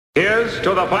Here's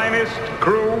to the finest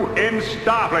crew in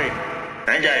Starfleet.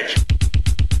 Engage.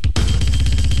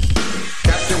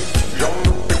 Captain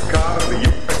Jean-Luc Picard of the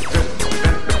USS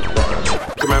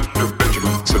Commander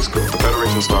Benjamin Sisko, the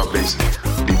Federation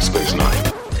Starbase, Deep Space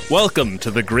Nine. Welcome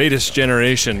to The Greatest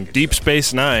Generation, Deep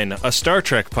Space Nine, a Star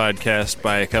Trek podcast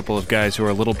by a couple of guys who are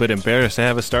a little bit embarrassed to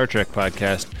have a Star Trek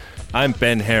podcast. I'm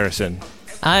Ben Harrison.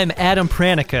 I'm Adam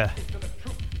Pranica.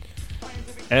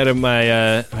 Adam,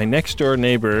 my next-door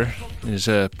neighbor is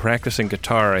practicing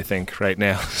guitar, I think, right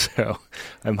now, so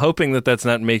I'm hoping that that's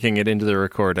not making it into the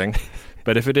recording.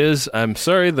 But if it is, I'm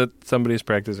sorry that somebody's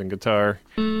practicing guitar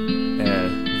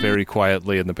very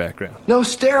quietly in the background. No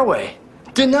stairway.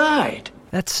 Denied.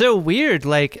 That's so weird.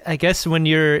 Like, I guess when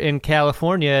you're in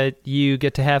California, you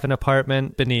get to have an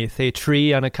apartment beneath a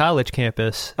tree on a college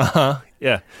campus. Uh-huh,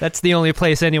 yeah. That's the only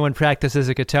place anyone practices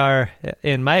a guitar,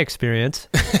 in my experience.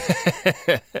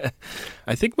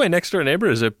 I think my next-door neighbor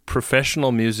is a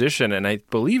professional musician, and I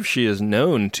believe she is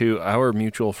known to our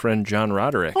mutual friend John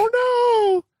Roderick.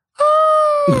 Oh,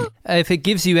 no. Ah! If it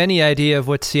gives you any idea of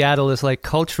what Seattle is like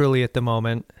culturally at the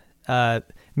moment,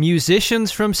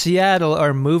 musicians from Seattle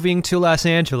are moving to Los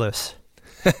Angeles.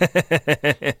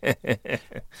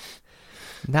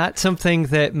 Not something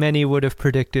that many would have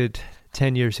predicted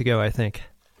 10 years ago, I think.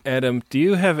 Adam, do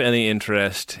you have any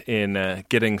interest in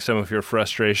getting some of your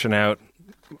frustration out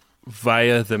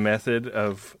via the method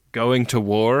of going to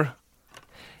war?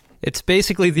 It's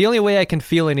basically the only way I can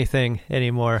feel anything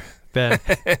anymore, Ben.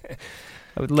 I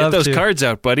would love to. Get those to. cards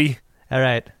out, buddy. All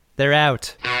right, they're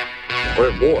out. We're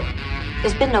at war.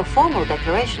 There's been no formal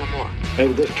declaration of war.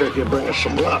 Maybe this trip will bring us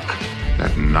some luck.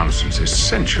 That nonsense is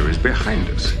centuries behind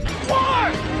us.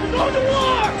 War! We're going to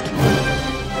war!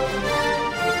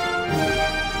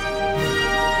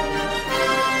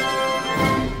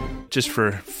 Just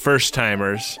for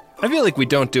first-timers, I feel like we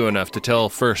don't do enough to tell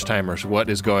first-timers what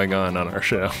is going on our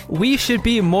show. We should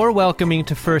be more welcoming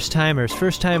to first-timers.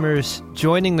 First-timers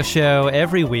joining the show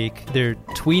every week. They're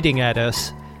tweeting at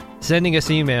us, sending us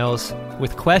emails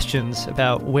with questions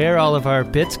about where all of our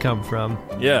bits come from.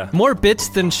 Yeah. More bits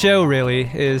than show, really,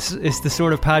 is the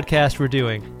sort of podcast we're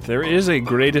doing. There is a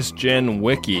Greatest Gen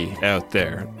wiki out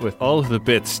there with all of the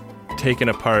bits taken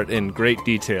apart in great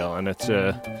detail, and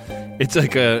it's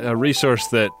like a resource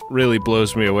that really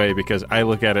blows me away because I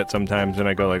look at it sometimes and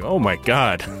I go like, oh my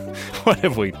god, what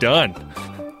have we done?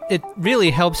 It really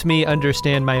helps me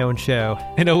understand my own show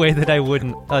in a way that I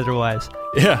wouldn't otherwise.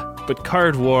 Yeah, but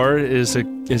Card War is a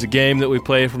game that we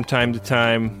play from time to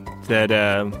time that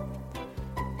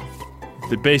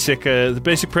the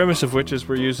basic premise of which is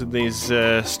we're using these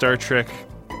Star Trek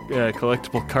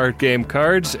collectible card game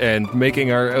cards and making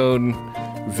our own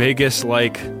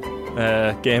Vegas-like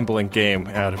gambling game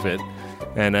out of it.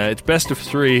 And it's best of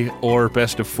 3 or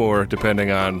best of 4, depending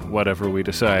on whatever we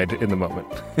decide in the moment.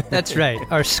 That's right.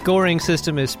 Our scoring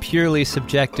system is purely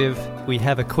subjective. We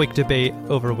have a quick debate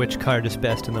over which card is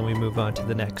best, and then we move on to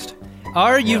the next.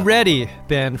 Are you ready,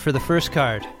 Ben, for the first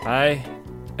card? I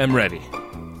am ready.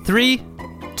 3,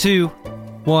 2,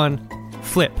 1,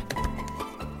 flip.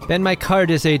 Ben, my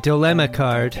card is a dilemma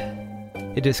card.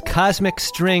 It is Cosmic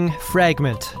String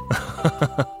Fragment.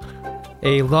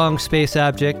 A long space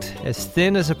object as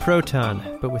thin as a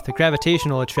proton, but with a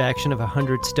gravitational attraction of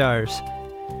 100 stars.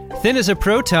 Thin as a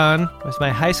proton was my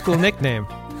high school nickname.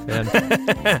 Ben.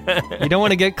 You don't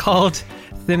want to get called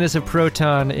thin as a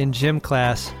proton in gym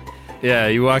class. Yeah,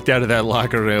 you walked out of that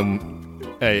locker room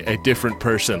a different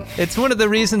person. It's one of the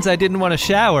reasons I didn't want to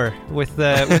shower with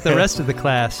the rest of the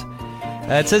class.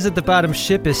 It says at the bottom,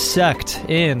 ship is sucked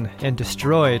in and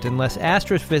destroyed unless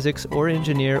astrophysics or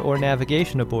engineer or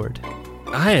navigation aboard.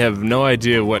 I have no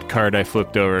idea what card I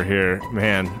flipped over here,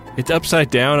 man. It's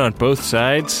upside down on both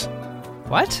sides.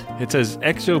 What? It says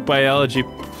exobiology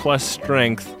plus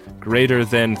strength greater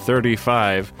than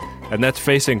 35, and that's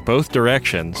facing both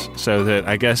directions, so that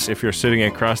I guess if you're sitting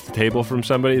across the table from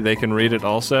somebody, they can read it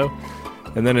also.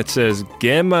 And then it says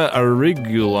Gamma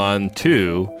Arigulon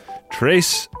 2,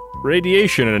 trace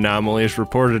radiation anomalies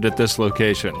reported at this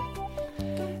location.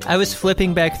 I was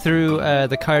flipping back through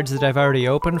the cards that I've already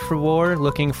opened for war,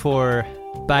 looking for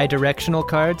bi-directional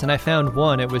cards, and I found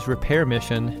one. It was Repair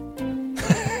Mission.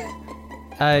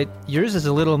 Yours is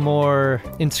a little more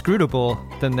inscrutable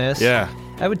than this. Yeah.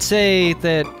 I would say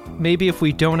that maybe if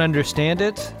we don't understand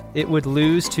it, it would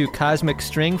lose to Cosmic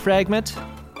String Fragment.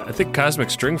 I think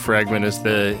Cosmic String Fragment is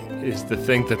the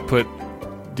thing that put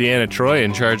Deanna Troi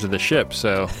in charge of the ship,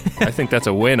 so I think that's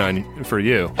a win for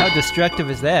you. How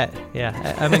destructive is that?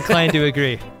 Yeah, I'm inclined to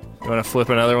agree. You want to flip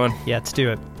another one? Yeah, let's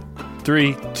do it.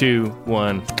 3, 2,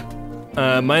 1.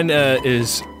 Mine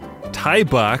is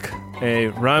Tybok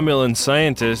a Romulan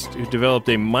scientist who developed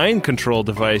a mind control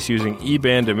device using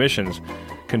E-band emissions,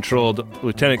 controlled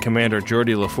Lieutenant Commander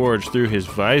Geordie LaForge through his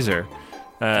visor.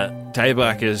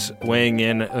 Tybach is weighing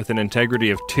in with an integrity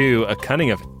of 2, a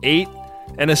cunning of 8,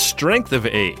 and a strength of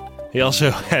 8. He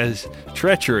also has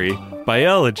treachery,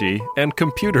 biology, and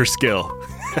computer skill.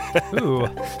 Ooh.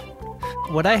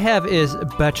 What I have is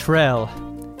Batrel,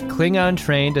 Klingon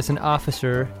trained as an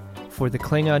officer for the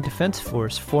Klingon Defense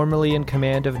Force, formerly in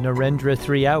command of Narendra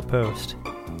 3 Outpost.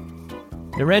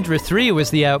 Narendra 3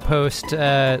 was the outpost,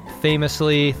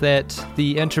 famously, that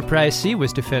the Enterprise C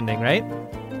was defending, right?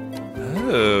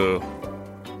 Oh.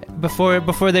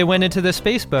 Before they went into the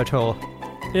space butthole.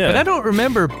 Yeah. But I don't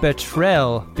remember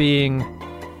Batrel being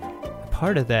a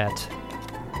part of that.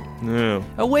 No.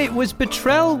 Oh wait, was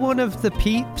Batrel one of the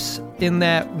peeps in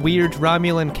that weird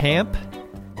Romulan camp?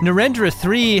 Narendra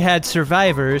 3 had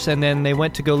survivors, and then they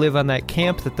went to go live on that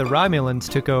camp that the Romulans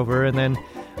took over, and then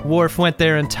Worf went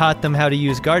there and taught them how to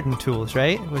use garden tools,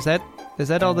 right? Is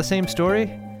that all the same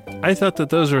story? I thought that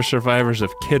those were survivors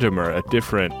of Khitomer, a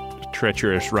different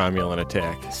treacherous Romulan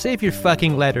attack. Save your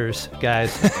fucking letters,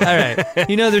 guys. All right.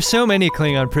 There's so many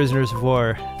Klingon prisoners of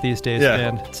war these days,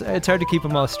 man. It's hard to keep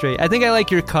them all straight. I think I like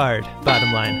your card,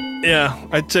 bottom line. Yeah,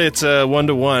 I'd say it's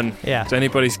 1-1. Yeah. It's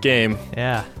anybody's game.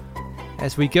 Yeah.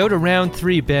 As we go to round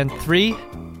 3, Ben. 3,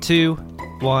 2,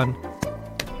 1.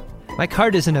 My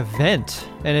card is an event,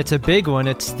 and it's a big one.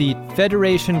 It's the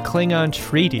Federation Klingon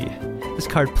Treaty. This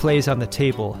card plays on the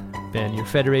table. Ben, your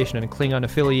Federation and Klingon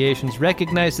affiliations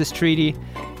recognize this treaty.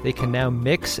 They can now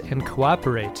mix and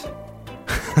cooperate. So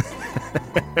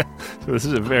this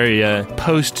is a very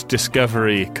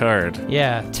post-discovery card.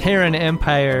 Yeah, Terran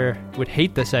Empire would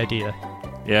hate this idea.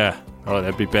 Yeah. Oh,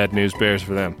 that'd be bad news bears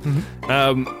for them.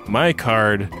 My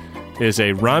card is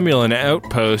a Romulan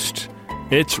outpost.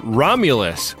 It's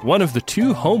Romulus, one of the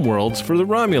 2 homeworlds for the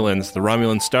Romulans. The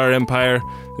Romulan Star Empire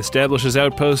establishes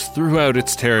outposts throughout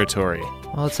its territory.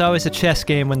 Well, it's always a chess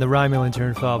game when the Romulans are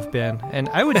involved, Ben. And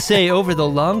I would say over the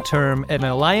long term, an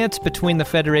alliance between the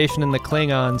Federation and the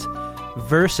Klingons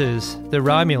versus the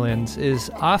Romulans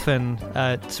is often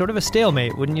sort of a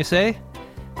stalemate, wouldn't you say?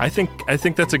 I think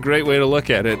that's a great way to look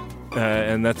at it,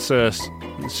 and that's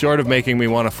sort of making me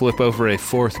want to flip over a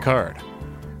 4th card.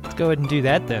 Let's go ahead and do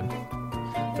that then.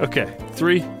 Okay,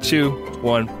 3, 2,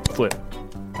 1, flip.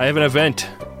 I have an event.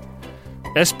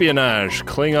 Espionage,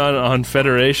 Klingon on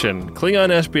Federation.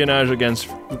 Klingon espionage against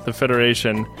the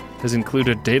Federation has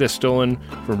included data stolen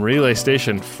from Relay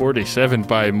Station 47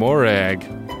 by Morag.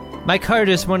 My card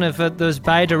is one of those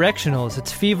bidirectionals.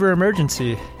 It's fever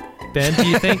emergency. Ben, do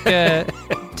you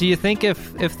think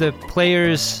if the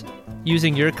players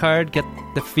using your card get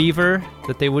the fever,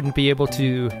 that they wouldn't be able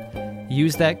to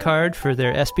use that card for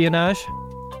their espionage?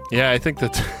 Yeah, I think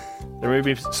that there may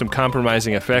be some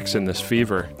compromising effects in this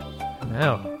fever.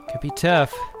 No, could be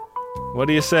tough. What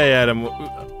do you say, Adam?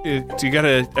 Do you got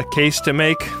a case to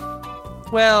make?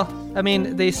 Well, I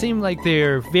mean, they seem like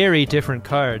they're very different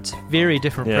cards, very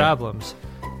different problems.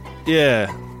 Yeah,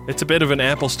 it's a bit of an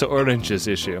apples to oranges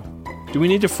issue. Do we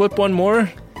need to flip one more?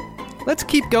 Let's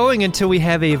keep going until we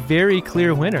have a very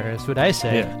clear winner, is what I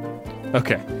say. Yeah.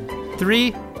 Okay.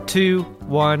 3, 2,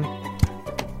 1.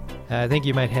 I think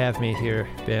you might have me here,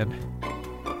 Ben.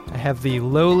 I have the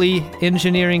lowly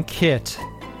engineering kit.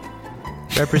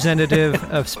 Representative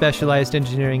of specialized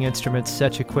engineering instruments,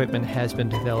 such equipment has been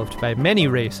developed by many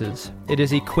races. It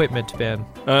is equipment, Ben.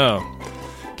 Oh.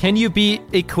 Can you beat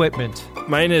equipment?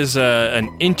 Mine is an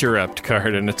interrupt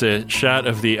card, and it's a shot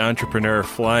of the entrepreneur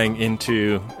flying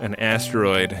into an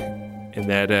asteroid in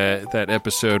that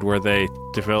episode where they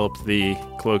developed the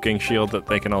cloaking shield that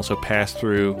they can also pass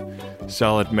through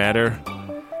solid matter.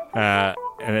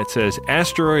 And it says,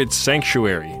 Asteroid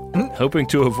Sanctuary. Hoping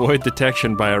to avoid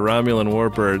detection by a Romulan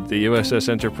warbird, the USS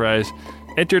Enterprise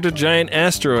entered a giant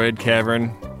asteroid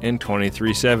cavern in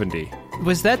 2370.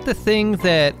 Was that the thing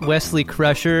that Wesley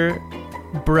Crusher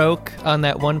broke on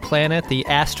that one planet, the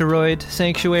Asteroid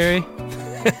Sanctuary?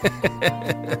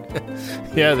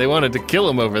 Yeah, they wanted to kill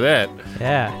him over that.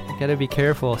 Yeah, you gotta be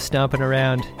careful stomping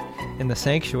around in the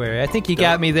sanctuary. I think you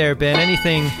got me there, Ben.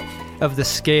 Anything of the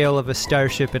scale of a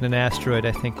starship in an asteroid,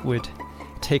 I think, would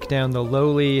take down the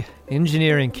lowly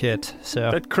engineering kit.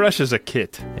 So that crushes a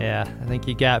kit. Yeah, I think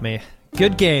you got me.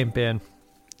 Good game, Ben.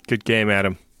 Good game,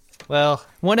 Adam. Well,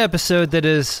 one episode that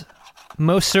is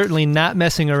most certainly not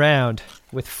messing around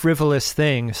with frivolous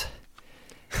things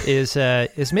is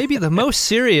maybe the most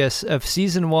serious of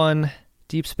Season 1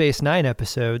 Deep Space Nine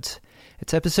episodes.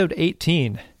 It's episode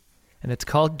 18, and it's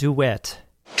called Duet.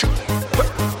 Do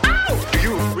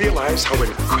you realize how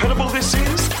incredible this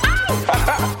is?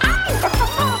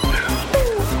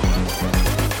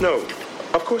 No,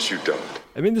 of course you don't.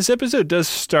 I mean, this episode does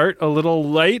start a little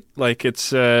light. Like,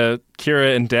 it's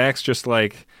Kira and Dax just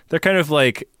like, they're kind of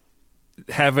like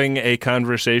having a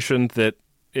conversation that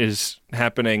is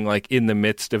happening like in the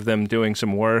midst of them doing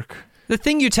some work. The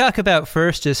thing you talk about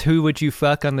first is who would you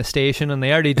fuck on the station, and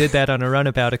they already did that on a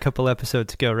runabout a couple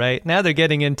episodes ago, right? Now they're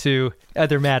getting into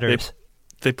other matters.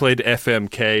 They played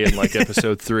FMK in like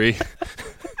episode 3.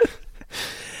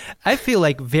 I feel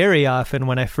like very often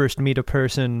when I first meet a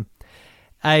person,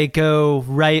 I go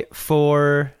right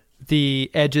for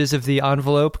the edges of the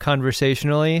envelope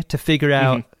conversationally to figure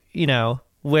out, you know,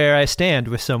 where I stand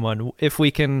with someone. If we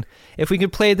can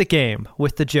play the game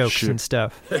with the jokes and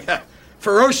stuff.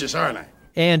 Ferocious, aren't I?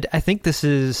 And I think this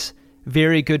is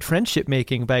very good friendship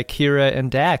making by Kira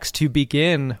and Dax to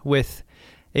begin with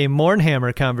a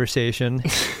Mornhammer conversation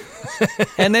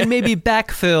and then maybe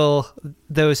backfill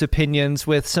those opinions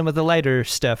with some of the lighter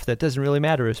stuff that doesn't really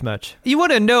matter as much. You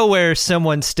want to know where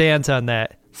someone stands on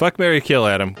that. Fuck, marry, kill,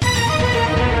 Adam.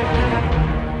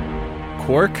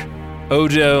 Quark,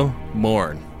 Odo,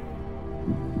 Morn.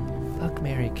 Fuck,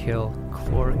 marry, kill,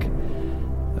 Quark,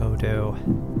 Odo,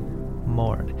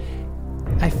 Morn.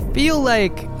 I feel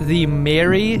like the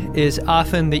marry is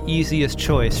often the easiest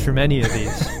choice from any of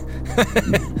these.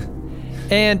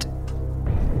 And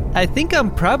I think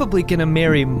I'm probably going to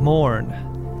marry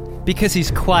Morn because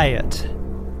he's quiet.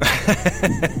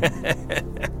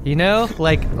 You know?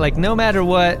 Like no matter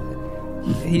what,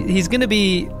 he's going to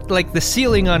be, like, the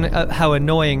ceiling on how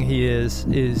annoying he is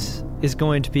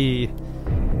going to be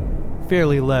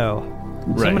fairly low.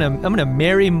 So Right. I'm gonna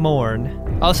marry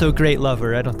Morn. Also, great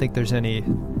lover. I don't think there's any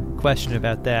question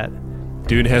about that.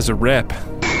 Dude has a rep.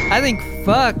 I think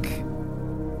fuck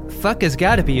has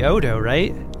got to be Odo,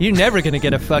 right? You're never gonna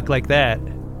get a fuck like that.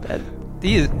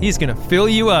 He's gonna fill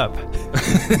you up.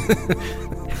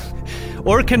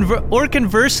 Or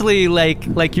conversely,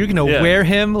 like you're gonna wear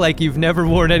him like you've never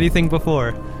worn anything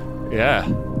before.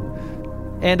 Yeah.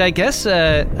 And I guess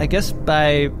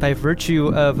by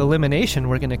virtue of elimination,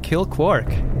 we're gonna kill Quark.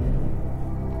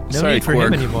 No Sorry, need for Quark.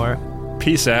 him anymore.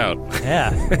 Peace out. Yeah.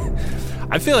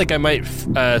 I feel like I might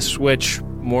switch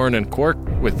Morn and Quark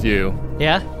with you.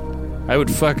 Yeah? I would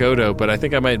fuck Odo, but I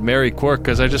think I might marry Quark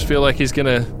because I just feel like he's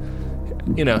gonna,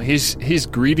 you know, he's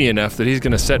greedy enough that he's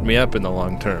gonna set me up in the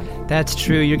long term. That's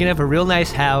true. You're gonna have a real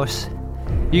nice house.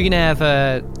 You're gonna have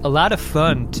a lot of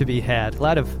fun to be had. A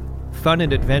lot of fun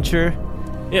and adventure.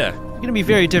 Yeah. You're gonna be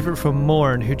very different from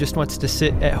Morn, who just wants to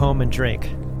sit at home and drink.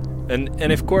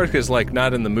 And if Quark is like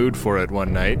not in the mood for it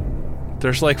one night,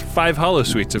 there's like 5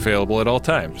 holosuites available at all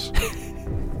times.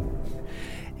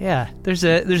 Yeah, there's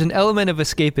an element of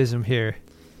escapism here.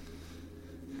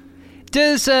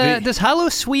 Does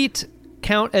holosuite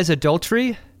count as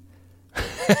adultery?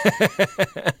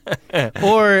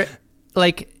 Or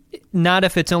like not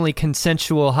if it's only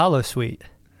consensual holosuite?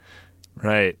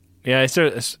 Right. Yeah, I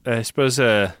suppose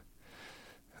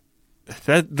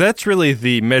that's really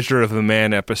the measure of a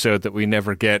man episode that we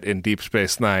never get in Deep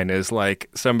Space Nine is like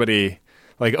somebody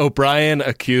like O'Brien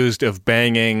accused of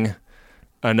banging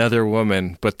another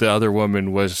woman, but the other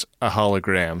woman was a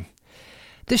hologram.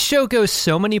 This show goes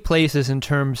so many places in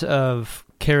terms of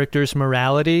characters'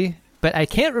 morality, but I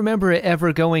can't remember it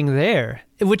ever going there,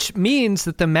 which means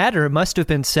that the matter must have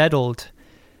been settled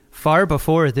far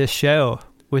before this show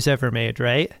was ever made,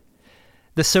 right?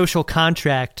 The social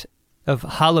contract of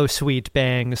holosuite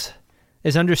bangs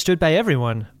is understood by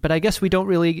everyone, but I guess we don't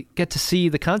really get to see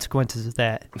the consequences of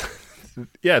that.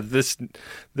 Yeah, this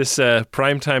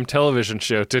primetime television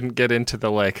show didn't get into the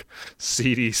like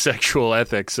seedy sexual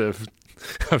ethics of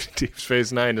Deep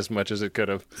Space Nine as much as it could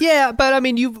have. Yeah, but I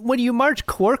mean, when you march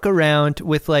Quark around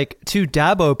with like 2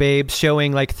 Dabo babes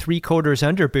showing like 3/4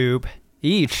 underboob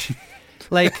each,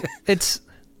 like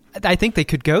I think they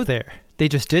could go there. They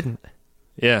just didn't.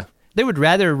 Yeah. They would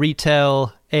rather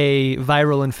retell a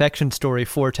viral infection story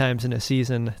 4 times in a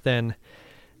season than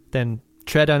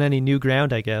tread on any new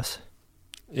ground, I guess.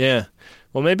 Yeah.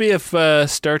 Well, maybe if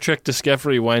Star Trek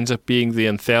Discovery winds up being the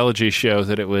anthology show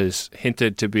that it was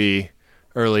hinted to be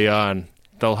early on,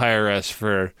 they'll hire us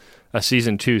for a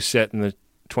season 2 set in the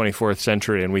 24th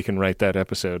century, and we can write that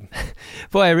episode.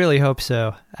 Boy, I really hope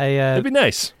so. It'd be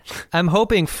nice. I'm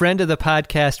hoping friend of the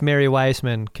podcast, Mary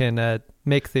Wiseman, can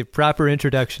make the proper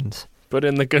introductions. Put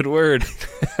in the good word.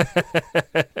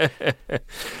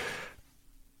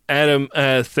 Adam,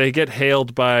 they get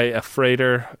hailed by a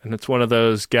freighter, and it's one of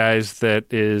those guys that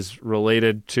is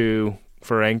related to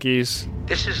Ferengis.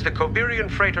 This is the Coberian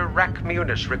freighter Rack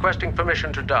Munis requesting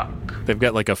permission to dock. They've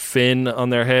got like a fin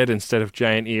on their head instead of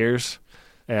giant ears.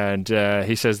 And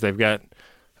he says they've got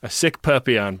a sick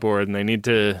puppy on board, and they need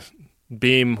to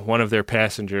beam one of their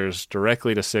passengers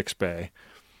directly to 6 Bay.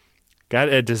 Got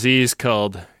a disease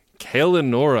called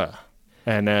Kalenora.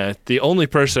 And the only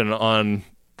person on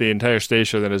the entire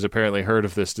station that has apparently heard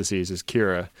of this disease is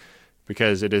Kira,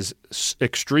 because it is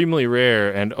extremely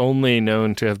rare and only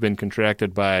known to have been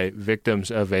contracted by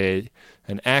victims of an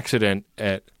accident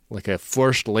at like a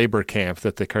forced labor camp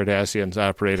that the Cardassians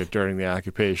operated during the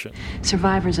occupation.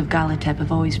 Survivors of Galatep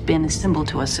have always been a symbol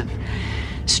to us of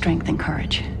strength and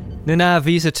courage. Nana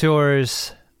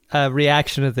Visitor's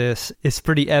reaction to this is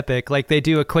pretty epic. Like, they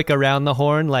do a quick around the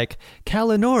horn, like,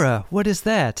 Kalenora, what is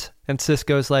that? And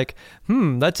Sisko's like,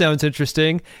 that sounds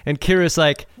interesting. And Kira's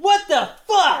like, what the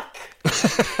fuck?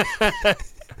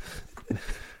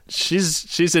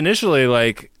 She's initially,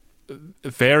 like,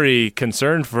 very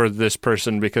concerned for this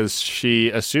person because she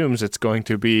assumes it's going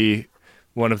to be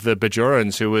one of the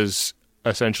Bajorans who was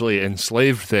essentially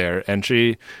enslaved there. And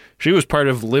she was part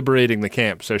of liberating the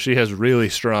camp, so she has really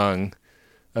strong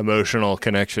emotional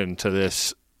connection to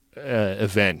this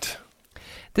event.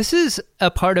 This is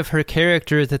a part of her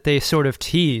character that they sort of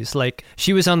tease. Like,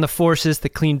 she was on the forces that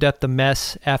cleaned up the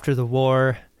mess after the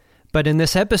war. But in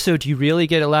this episode, you really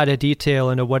get a lot of detail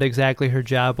into what exactly her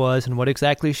job was and what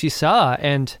exactly she saw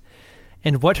and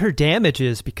what her damage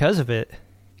is because of it.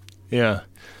 Yeah.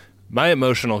 My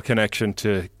emotional connection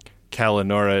to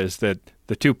Kalenora is that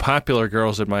the two popular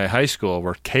girls at my high school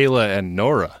were Kayla and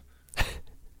Nora.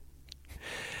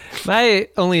 My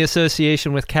only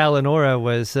association with Kalenora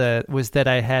was that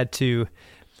I had to.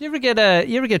 You ever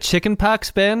get chicken pox,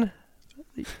 Ben?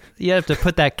 You have to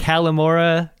put that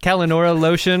Kalenora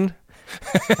lotion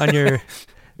on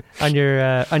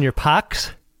your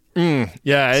pox.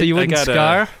 Yeah, so you wouldn't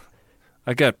scar.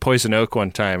 I got poison oak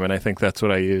one time, and I think that's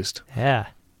what I used. Yeah,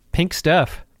 pink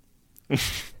stuff.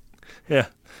 Yeah,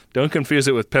 don't confuse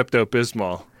it with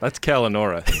Pepto-Bismol. That's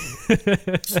Kalenora.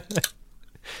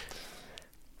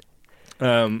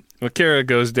 Kira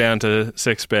goes down to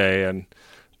 6 Bay, and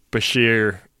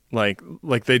Bashir, like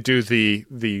they do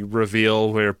the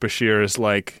reveal where Bashir is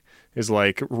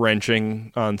like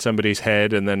wrenching on somebody's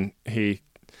head, and then he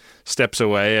steps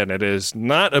away, and it is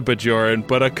not a Bajoran,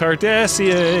 but a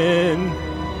Cardassian.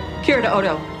 Kira to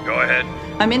Odo. Go ahead.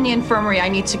 I'm in the infirmary. I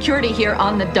need security here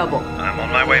on the double. I'm on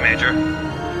my way, Major.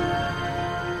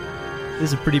 This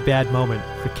is a pretty bad moment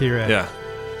for Kira. Yeah.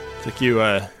 It's like you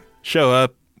show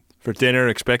up for dinner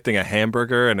expecting a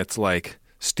hamburger, and it's like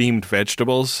steamed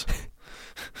vegetables.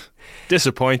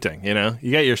 Disappointing, you know?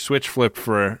 You got your switch flipped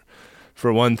for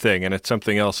one thing, and it's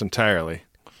something else entirely.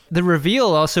 The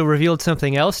reveal also revealed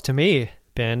something else to me,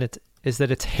 Ben. Is that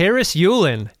it's Harris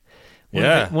Yulin,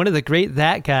 one of the great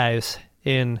that guys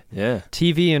in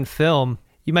TV and film.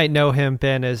 You might know him,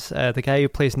 Ben, as the guy who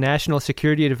plays National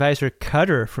Security Advisor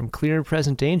Cutter from Clear and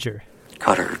Present Danger.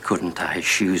 Cutter couldn't tie his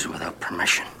shoes without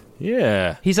permission.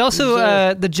 Yeah. He's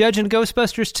also the judge in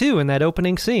Ghostbusters 2 in that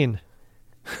opening scene.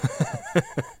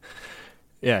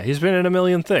 Yeah, he's been in a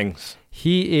million things.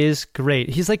 He is great.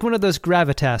 He's like one of those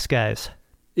gravitas guys.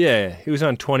 Yeah, he was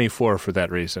on 24 for that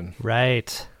reason.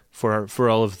 Right. For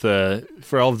all of the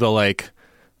like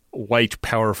white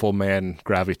powerful man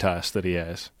gravitas that he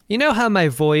has. You know how my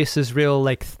voice is real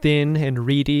like thin and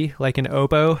reedy like an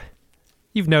oboe?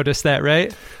 You've noticed that,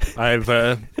 right? I've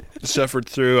suffered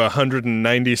through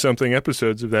 190-something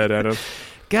episodes of that, Adam.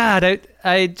 God,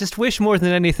 I just wish more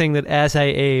than anything that as I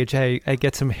age, I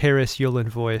get some Harris Yulin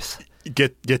voice.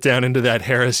 Get down into that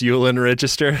Harris Yulin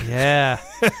register? Yeah.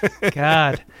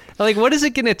 God. Like, what is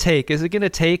it going to take? Is it going to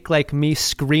take, like, me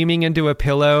screaming into a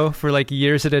pillow for, like,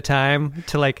 years at a time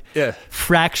to, like,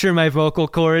 fracture my vocal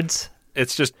cords?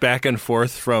 It's just back and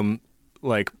forth from,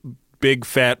 like, big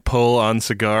fat pull on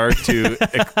cigar to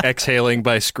exhaling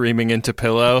by screaming into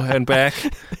pillow and back.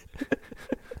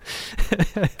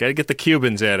 Gotta get the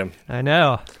Cubans at him. I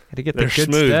know. Gotta get the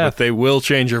good smooth, stuff. But they will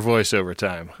change your voice over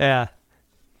time. Yeah.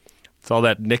 It's all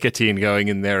that nicotine going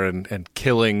in there and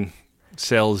killing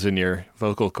cells in your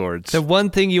vocal cords. The one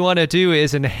thing you want to do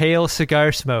is inhale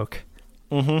cigar smoke.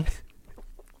 Mm-hmm.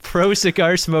 Pro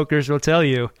cigar smokers will tell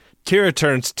you. Kira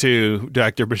turns to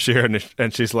Dr. Bashir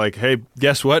and she's like, hey,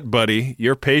 guess what, buddy?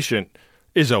 Your patient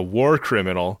is a war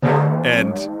criminal.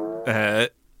 And this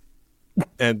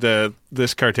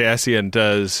Cardassian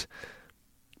does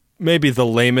maybe the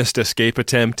lamest escape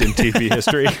attempt in TV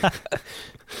history.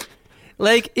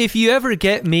 Like, if you ever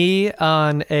get me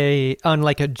on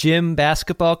like a gym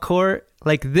basketball court,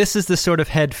 like, this is the sort of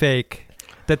head fake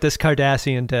that this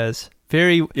Cardassian does.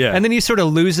 And then he sort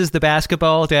of loses the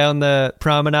basketball down the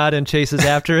promenade and chases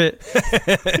after it.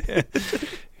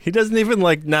 He doesn't even,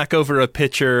 like, knock over a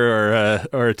pitcher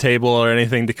or a table or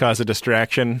anything to cause a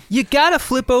distraction. You gotta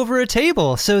flip over a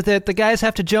table so that the guys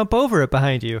have to jump over it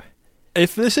behind you.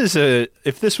 If this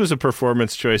was a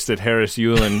performance choice that Harris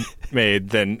Yulin made,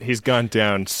 then he's gone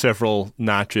down several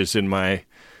notches in my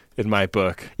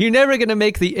book. You're never gonna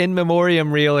make the in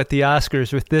memoriam reel at the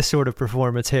Oscars with this sort of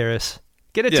performance, Harris.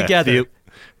 Get it together.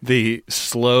 The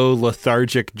slow,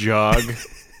 lethargic jog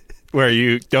where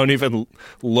you don't even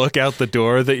look out the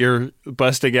door that you're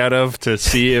busting out of to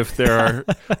see if there are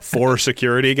 4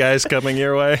 security guys coming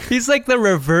your way. He's like the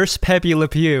reverse Pepe Le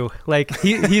Pew. Like,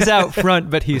 he's out front,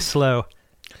 but he's slow.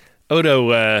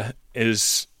 Odo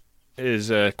is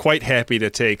quite happy to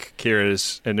take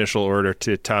Kira's initial order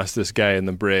to toss this guy in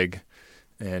the brig.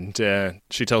 And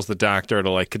she tells the doctor to,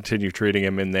 like, continue treating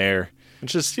him in there.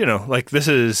 It's just, like, this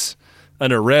is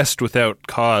an arrest without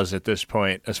cause at this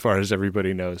point, as far as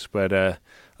everybody knows. But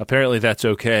apparently that's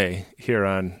okay here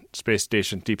on Space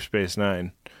Station Deep Space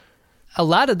Nine. A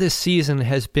lot of this season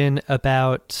has been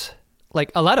about,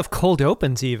 like, a lot of cold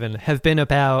opens even have been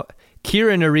about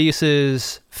Kira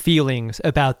Nerese's feelings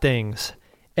about things.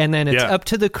 And then it's up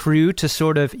to the crew to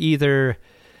sort of either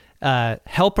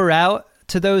help her out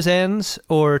to those ends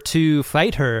or to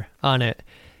fight her on it.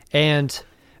 And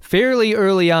fairly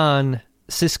early on,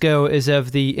 Sisko is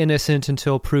of the innocent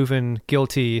until proven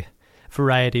guilty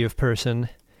variety of person,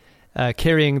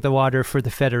 carrying the water for the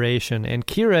Federation. And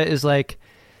Kira is like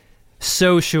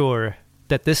so sure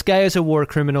that this guy is a war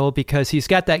criminal because he's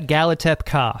got that Galatep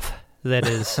cough that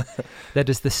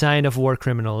is the sign of war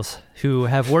criminals who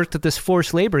have worked at this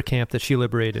forced labor camp that she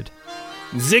liberated.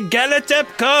 The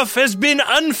Galatep cough has been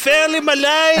unfairly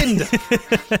maligned.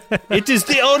 It is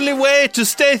the only way to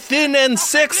stay thin and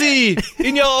sexy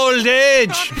in your old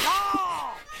age.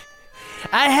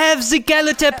 I have the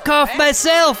Galatep cough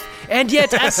myself, and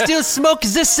yet I still smoke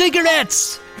the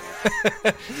cigarettes.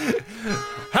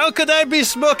 How could I be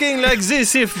smoking like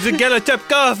this if the Galatep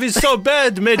cough is so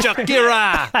bad, Major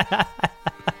Kira?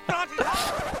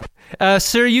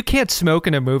 Sir, you can't smoke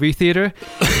in a movie theater.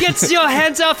 Get your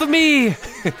hands off of me!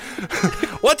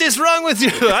 What is wrong with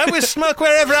you? I will smoke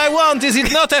wherever I want. Is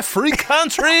it not a free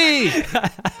country?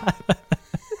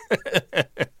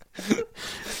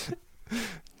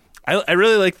 I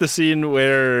really like the scene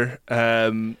where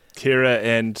Kira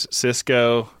and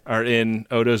Sisko are in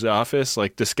Odo's office,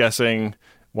 like discussing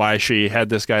why she had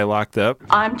this guy locked up.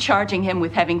 I'm charging him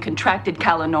with having contracted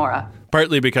Kalanora.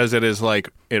 Partly because it is like,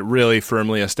 it really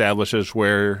firmly establishes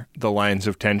where the lines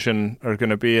of tension are going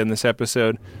to be in this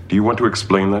episode. Do you want to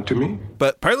explain that to me?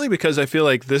 But partly because I feel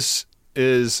like this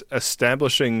is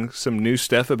establishing some new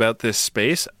stuff about this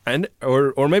space, and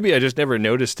or maybe I just never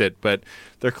noticed it, but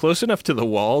they're close enough to the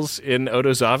walls in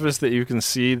Odo's office that you can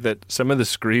see that some of the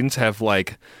screens have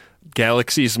like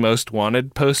Galaxy's Most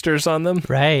Wanted posters on them.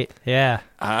 Right, yeah.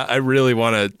 I really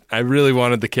wanted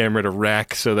the camera to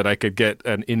rack so that I could get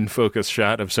an in-focus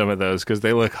shot of some of those because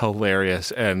they look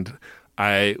hilarious, and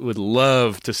I would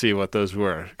love to see what those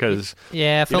were. Cause,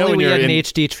 yeah, if only we had an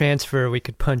HD transfer, we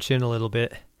could punch in a little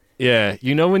bit. Yeah,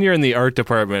 when you're in the art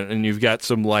department and you've got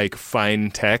some like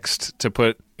fine text to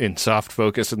put in soft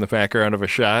focus in the background of a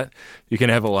shot, you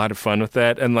can have a lot of fun with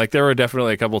that. And like there were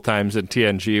definitely a couple times in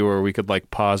TNG where we could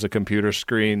like pause a computer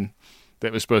screen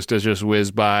that was supposed to just whiz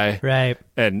by, right,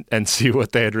 and see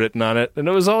what they had written on it, and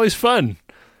it was always fun.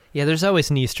 Yeah, there's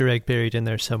always an Easter egg buried in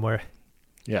there somewhere.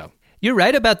 Yeah. You're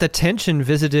right about the tension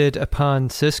visited upon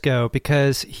Sisko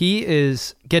because he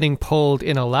is getting pulled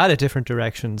in a lot of different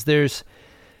directions. There's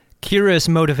Kira's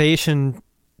motivation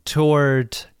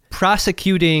toward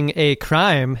prosecuting a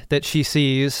crime that she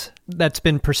sees that's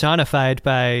been personified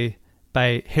by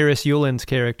Harris Yulin's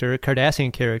character,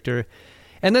 Cardassian character.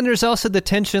 And then there's also the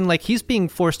tension, like he's being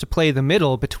forced to play the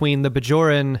middle between the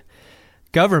Bajoran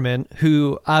government,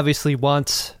 who obviously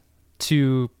wants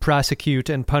to prosecute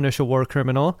and punish a war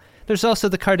criminal. There's also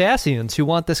the Cardassians who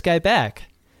want this guy back.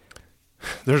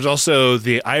 There's also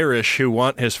the Irish who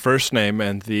want his first name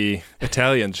and the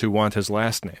Italians who want his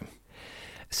last name.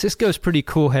 Sisko's pretty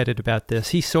cool-headed about this.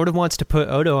 He sort of wants to put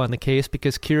Odo on the case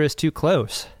because Kira's too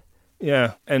close.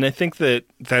 Yeah, and I think that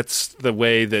that's the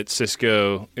way that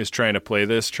Sisko is trying to play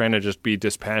this, trying to just be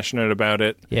dispassionate about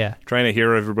it. Yeah. Trying to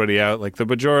hear everybody out. Like the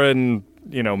Bajoran,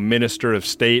 Minister of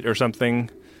State or something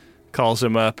calls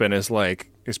him up and is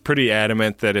pretty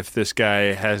adamant that if this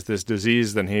guy has this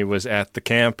disease, then he was at the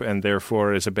camp and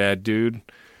therefore is a bad dude.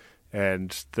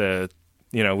 And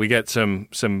we get some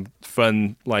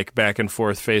fun like back and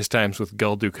forth FaceTimes with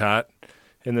Gul Dukat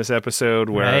in this episode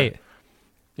where, right.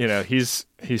 He's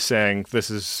saying this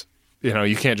is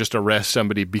you can't just arrest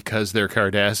somebody because they're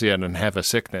Cardassian and have a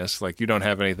sickness. Like, you don't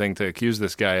have anything to accuse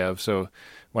this guy of, so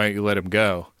why don't you let him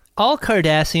go? All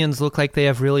Cardassians look like they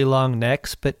have really long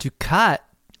necks, but Dukat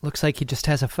looks like he just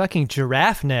has a fucking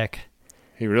giraffe neck.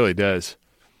 He really does.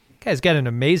 Guy's got an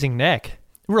amazing neck.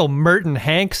 Real Merton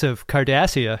Hanks of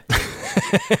Cardassia.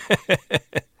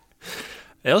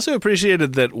 I also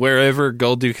appreciated that wherever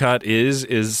Gul Dukat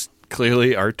is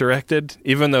clearly art directed,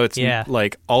 even though it's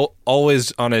like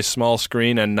always on a small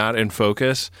screen and not in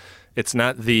focus. It's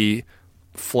not the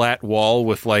flat wall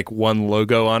with like one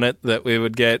logo on it that we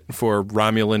would get for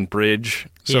Romulan Bridge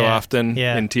so often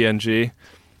in TNG.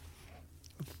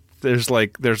 There's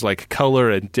like color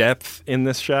and depth in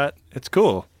this shot. It's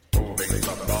cool.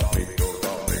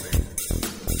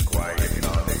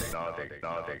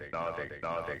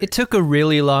 It took a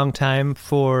really long time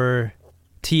for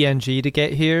TNG to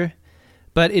get here,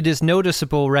 but it is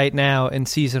noticeable right now in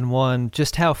Season 1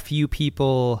 just how few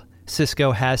people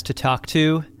Sisko has to talk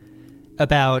to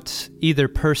about either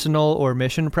personal or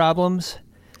mission problems.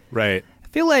 Right. I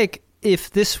feel like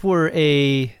if this were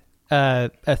a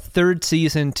third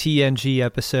season TNG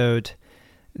episode,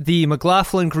 the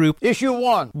McLaughlin group Issue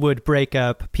 1 would break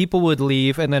up, people would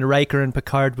leave, and then Riker and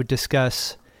Picard would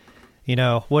discuss,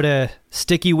 what a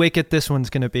sticky wicket this one's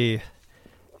going to be,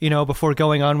 before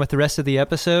going on with the rest of the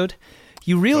episode.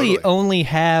 You really only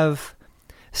have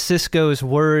Sisko's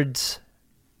words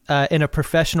in a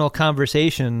professional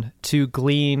conversation to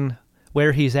glean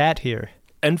where he's at here.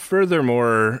 And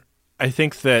furthermore, I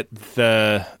think that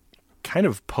the kind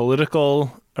of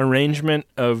political arrangement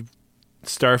of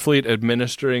Starfleet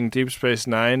administering Deep Space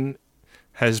Nine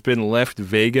has been left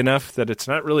vague enough that it's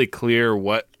not really clear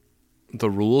what the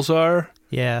rules are.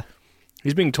 Yeah.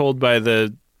 He's being told by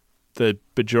the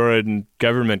Bajoran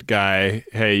government guy,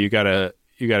 hey, you gotta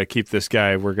keep this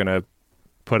guy. We're gonna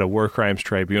put a war crimes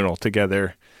tribunal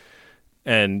together.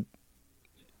 And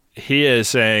he is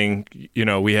saying,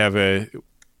 we have a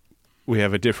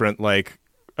different like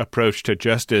approach to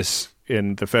justice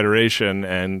in the Federation,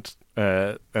 and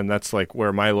that's like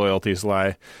where my loyalties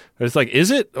lie. But it's like,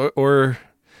 is it or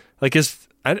like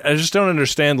I just don't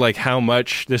understand like how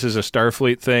much this is a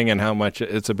Starfleet thing and how much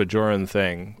it's a Bajoran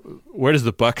thing. Where does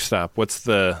the buck stop? What's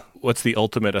the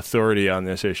ultimate authority on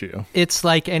this issue? It's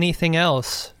like anything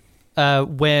else.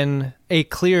 When a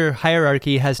clear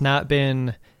hierarchy has not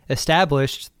been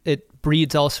established, it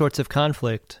breeds all sorts of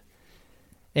conflict.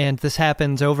 And this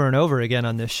happens over and over again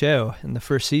on this show, in the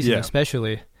first season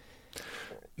especially.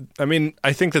 I mean,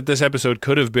 I think that this episode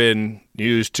could have been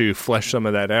used to flesh some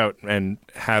of that out and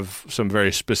have some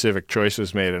very specific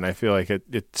choices made, and I feel like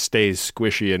it stays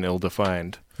squishy and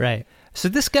ill-defined. Right. So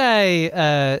this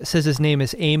guy says his name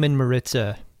is Eamon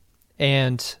Maritza,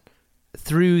 and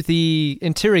through the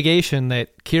interrogation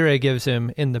that Kira gives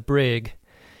him in the brig,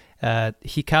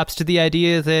 he cops to the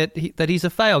idea that he's a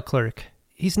file clerk.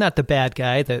 He's not the bad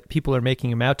guy that people are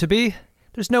making him out to be.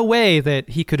 There's no way that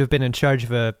he could have been in charge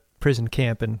of a prison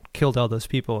camp and killed all those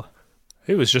people.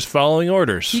 He was just following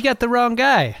orders. You got the wrong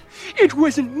guy. It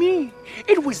wasn't me.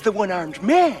 It was the one-armed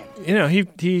man.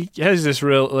 He has this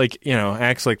real,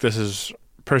 acts like this is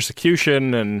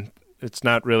persecution, and it's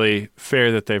not really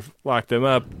fair that they've locked him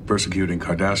up. Persecuting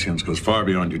Cardassians goes far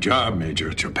beyond your job, Major.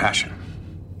 It's your passion.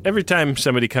 Every time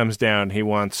somebody comes down, he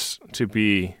wants to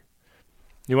be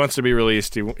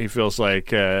released. He feels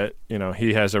like,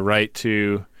 he has a right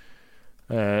to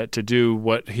do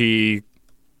what he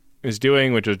is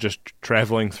doing, which is just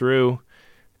traveling through.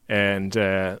 And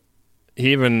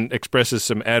he even expresses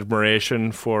some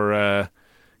admiration for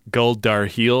Gul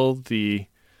Darheel, the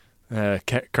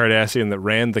Cardassian that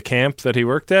ran the camp that he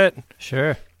worked at.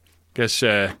 Sure. Guess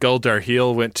Gul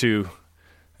Darheel went to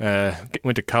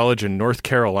college in North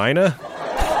Carolina.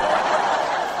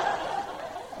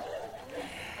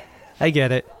 I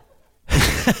get it.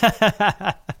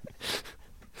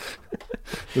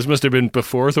 This must have been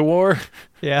before the war.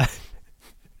 Yeah.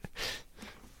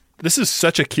 This is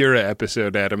such a Kira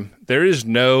episode, Adam. There's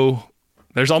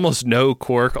almost no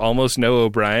Quark, almost no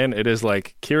O'Brien. It is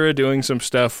like Kira doing some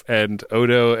stuff and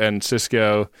Odo and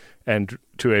Sisko, and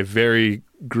to a very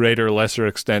greater, lesser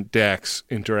extent, Dax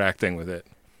interacting with it.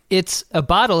 It's a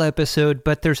bottle episode,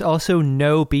 but there's also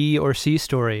no B or C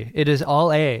story. It is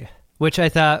all A, which I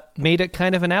thought made it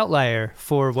kind of an outlier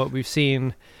for what we've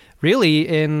seen really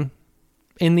in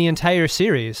the entire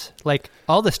series. Like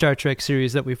all the Star Trek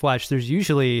series that we've watched, there's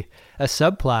usually a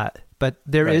subplot, but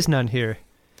there is none here.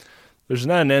 There's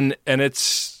none, and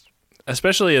it's,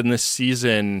 especially in this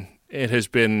season, it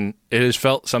has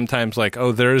felt sometimes like,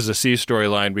 oh, there is a C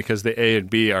storyline because the A and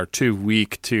B are too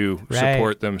weak to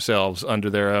support themselves under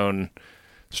their own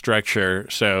structure.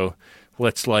 So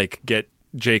let's like get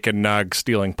Jake and Nog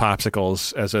stealing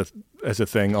popsicles as a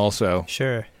thing also.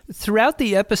 Sure. Throughout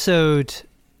the episode,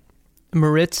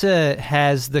 Maritza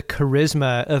has the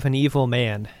charisma of an evil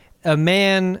man. A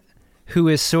man who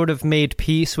has sort of made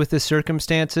peace with his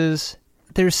circumstances.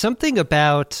 There's something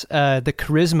about the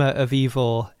charisma of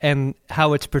evil and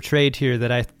how it's portrayed here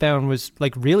that I found was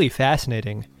like really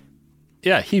fascinating.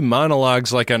 Yeah, he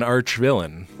monologues like an arch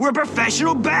villain. We're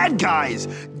professional bad guys.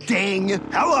 Ding.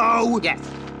 Hello. Yes,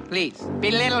 please,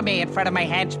 belittle me in front of my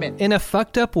henchmen. In a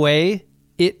fucked up way,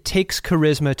 it takes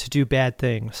charisma to do bad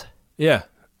things. Yeah,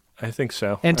 I think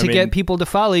so. And to get people to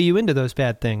follow you into those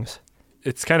bad things.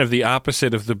 It's kind of the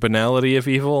opposite of the banality of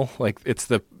evil. Like, it's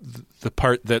the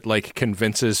part that like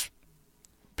convinces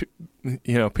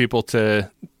people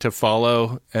to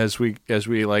follow as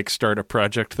we like start a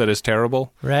project that is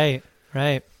terrible. Right.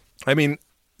 I mean,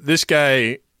 this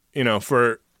guy,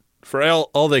 for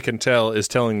all they can tell is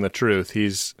telling the truth.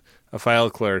 He's a file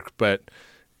clerk, but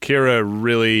Kira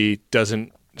really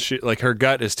doesn't. Her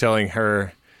gut is telling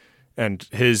her, and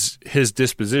his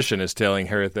disposition is telling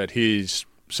her that he's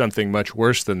something much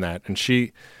worse than that. And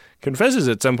she confesses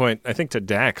at some point, I think to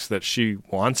Dax, that she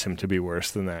wants him to be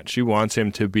worse than that. She wants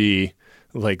him to be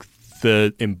like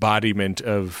the embodiment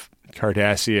of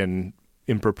Cardassian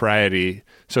impropriety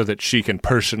so that she can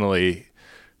personally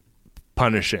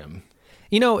punish him.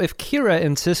 If Kira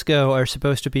and Sisko are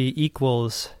supposed to be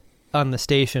equals on the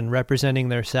station representing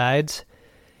their sides,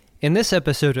 in this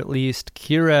episode at least,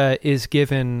 Kira is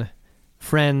given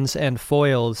friends and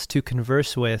foils to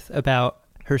converse with about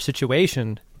her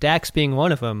situation, Dax being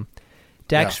one of them.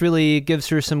 Dax really gives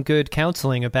her some good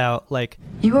counseling about, like...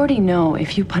 You already know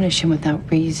if you punish him without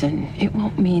reason, it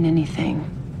won't mean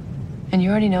anything. And you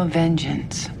already know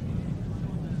vengeance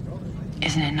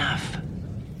isn't enough.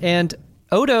 And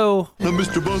Odo...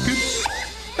 Mr.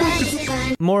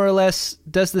 Bucket? More or less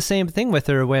does the same thing with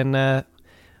her when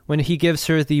he gives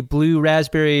her the blue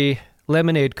raspberry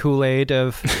lemonade Kool-Aid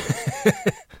of...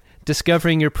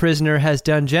 discovering your prisoner has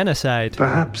done genocide.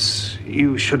 Perhaps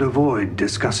you should avoid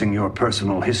discussing your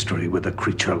personal history with a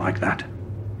creature like that.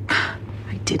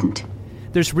 I didn't.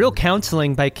 There's real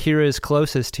counseling by Kira's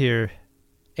closest here.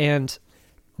 And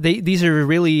these are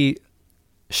really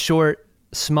short,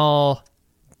 small,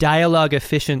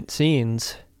 dialogue-efficient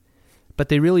scenes. But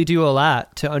they really do a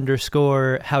lot to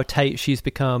underscore how tight she's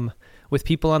become with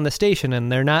people on the station.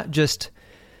 And they're not just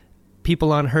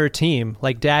people on her team,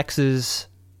 like Dax's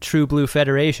True Blue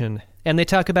Federation, and they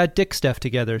talk about dick stuff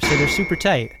together, so they're super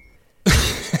tight.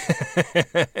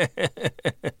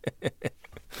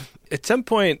 At some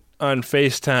point on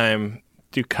FaceTime,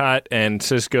 Ducat and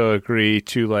Sisko agree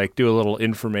to like do a little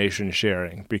information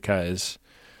sharing because,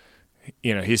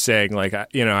 he's saying like,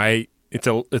 it's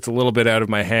a little bit out of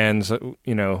my hands.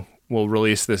 We'll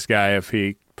release this guy if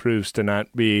he proves to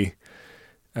not be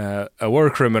a war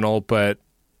criminal, but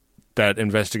that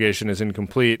investigation is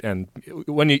incomplete, and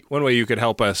one way you could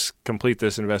help us complete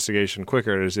this investigation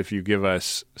quicker is if you give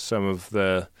us some of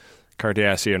the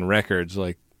Cardassian records,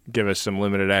 like give us some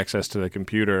limited access to the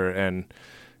computer, and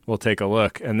we'll take a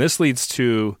look. And this leads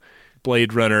to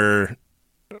Blade Runner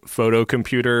photo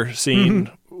computer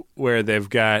scene where they've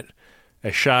got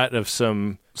a shot of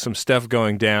some stuff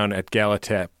going down at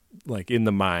Galatep, like in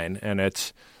the mine, and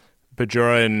it's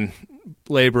Bajoran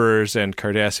laborers and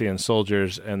Cardassian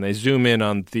soldiers, and they zoom in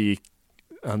on the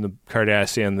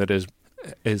Cardassian that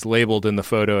is labeled in the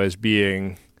photo as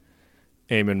being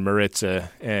Eamon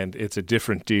Maritza, and it's a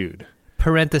different dude.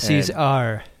 Parentheses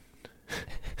R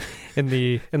in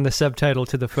the subtitle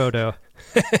to the photo.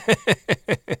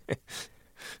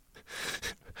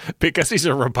 Because he's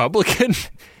a Republican?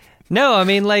 No, I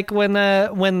mean like when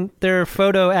there are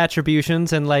photo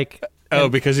attributions and like. Oh,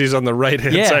 because he's on the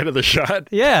right-hand side of the shot?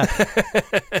 Yeah.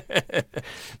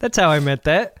 That's how I meant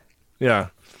that. Yeah.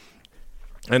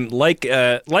 And like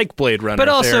Blade Runner. But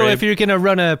also, if you're going to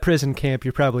run a prison camp,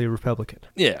 you're probably a Republican.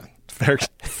 Yeah,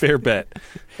 fair bet.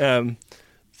 Like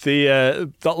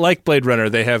Blade Runner,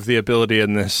 they have the ability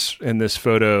in this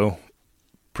photo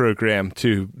program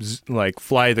to like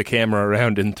fly the camera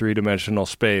around in three-dimensional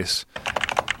space.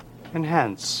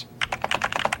 Enhance.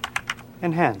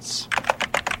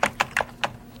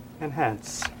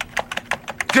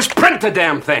 Just print the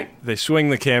damn thing! They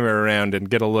swing the camera around and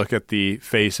get a look at the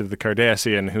face of the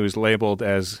Cardassian who's labeled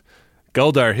as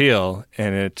Guldar Heel,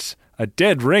 and it's a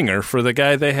dead ringer for the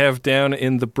guy they have down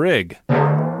in the brig.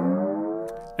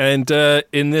 And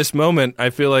in this moment, I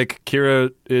feel like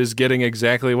Kira is getting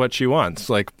exactly what she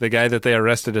wants. Like, the guy that they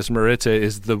arrested as Maritza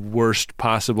is the worst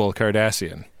possible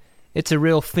Cardassian. It's a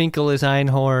real Finkel is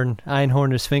Einhorn,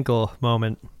 Einhorn is Finkel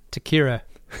moment to Kira.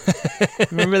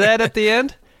 Remember that at the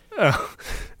end? Oh.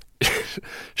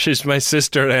 She's my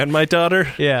sister and my daughter?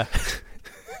 Yeah.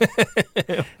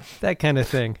 That kind of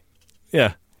thing.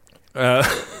 Yeah.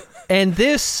 And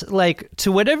this, like,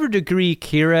 to whatever degree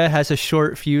Kira has a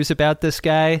short fuse about this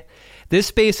guy,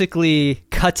 this basically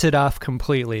cuts it off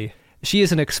completely. She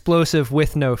is an explosive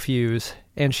with no fuse,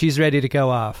 and she's ready to go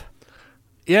off.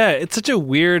 Yeah, it's such a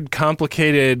weird,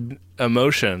 complicated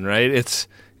emotion, right? It's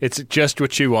just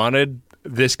what she wanted.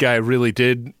 This guy really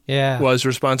was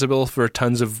responsible for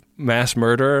tons of mass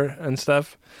murder and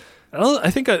stuff.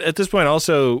 I think at this point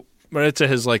also, Maritza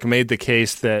has like made the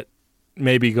case that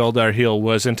maybe Goldar Heel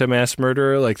wasn't a mass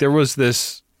murderer. Like there was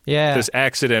this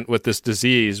accident with this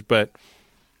disease, but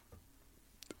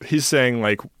he's saying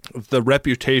like the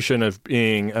reputation of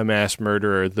being a mass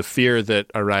murderer, the fear that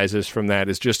arises from that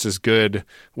is just as good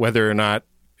whether or not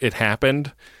it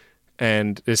happened,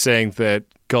 and is saying that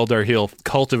Goldar Heel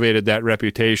cultivated that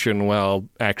reputation while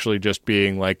actually just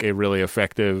being like a really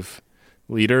effective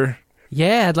leader.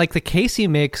 Yeah, like the case he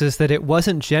makes is that it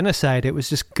wasn't genocide, it was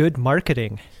just good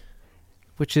marketing,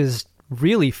 which is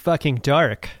really fucking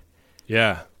dark.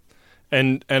 Yeah.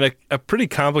 And a pretty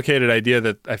complicated idea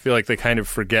that I feel like they kind of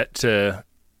forget to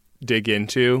dig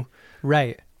into.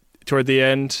 Right. Toward the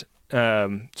end.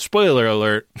 Spoiler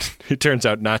alert, he turns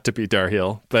out not to be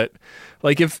Darheel. But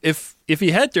like if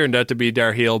he had turned out to be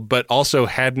Darheel, but also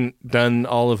hadn't done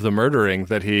all of the murdering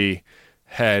that he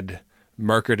had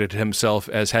marketed himself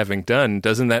as having done,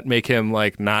 doesn't that make him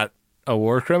like not a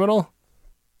war criminal?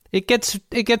 It gets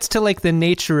to like the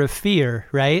nature of fear,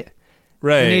 right?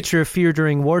 Right. The nature of fear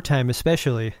during wartime,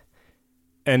 especially.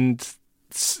 And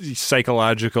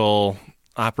psychological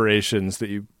operations that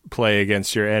you play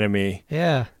against your enemy.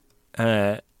 Yeah.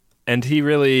 And he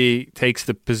really takes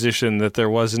the position that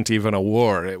there wasn't even a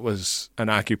war. It was an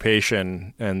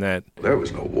occupation, and that... There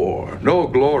was no war, no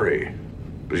glory.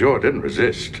 Bajor didn't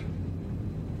resist.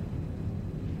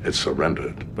 It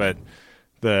surrendered. But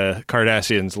the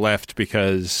Cardassians left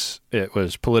because it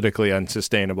was politically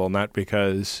unsustainable, not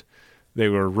because they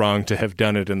were wrong to have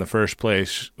done it in the first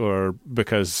place or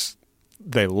because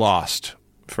they lost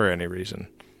for any reason.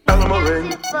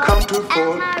 Alamarin, come to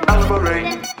Fort.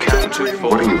 Alamarin, come to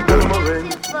Fort. What are you doing?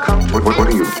 What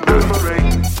are you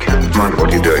doing? Mind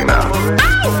what you're doing now.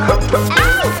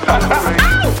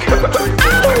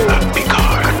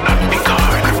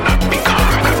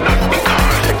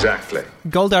 Exactly.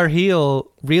 Goldar Heel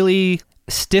really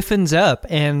stiffens up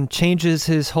and changes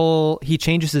his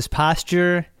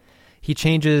posture. He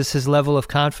changes his level of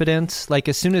confidence. Like,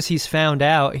 as soon as he's found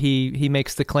out, he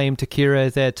makes the claim to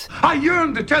Kira that... I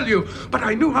yearned to tell you, but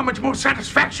I knew how much more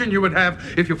satisfaction you would have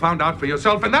if you found out for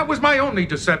yourself, and that was my only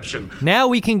deception. Now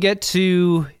we can get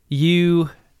to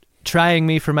you trying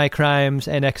me for my crimes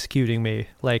and executing me.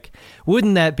 Like,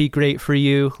 wouldn't that be great for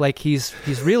you? Like, he's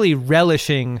really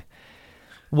relishing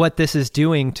what this is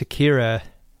doing to Kira.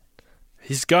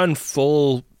 He's gone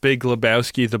full Big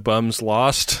Lebowski, the bum's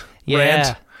lost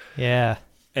rant. Yeah.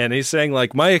 And he's saying,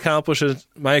 like, my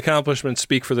accomplishments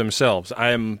speak for themselves.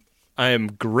 I am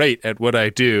great at what I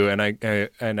do, and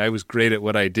I was great at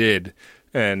what I did,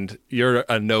 and you're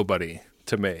a nobody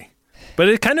to me. But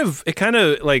it kind of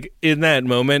like in that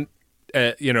moment,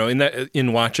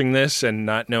 in watching this and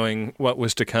not knowing what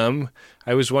was to come,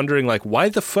 I was wondering, like, why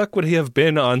the fuck would he have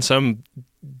been on some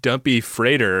dumpy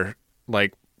freighter,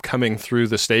 like, coming through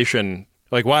the station?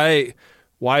 Like, why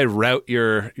route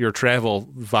your travel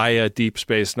via Deep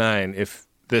Space Nine if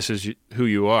this is who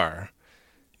you are?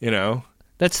 You know?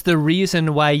 That's the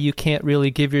reason why you can't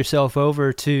really give yourself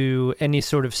over to any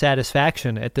sort of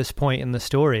satisfaction at this point in the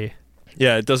story.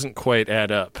 Yeah, it doesn't quite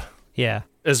add up. Yeah.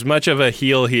 As much of a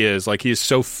heel he is, like, he's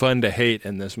so fun to hate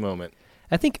in this moment.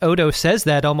 I think Odo says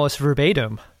that almost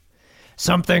verbatim.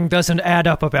 Something doesn't add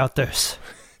up about this.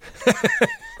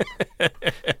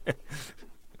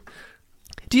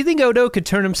 Do you think Odo could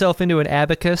turn himself into an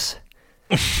abacus?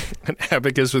 An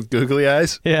abacus with googly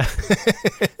eyes? Yeah.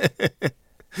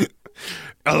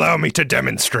 Allow me to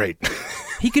demonstrate.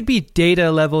 He could be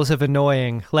Data levels of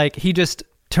annoying. Like, he just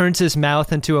turns his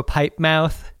mouth into a pipe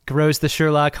mouth, grows the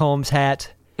Sherlock Holmes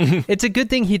hat. It's a good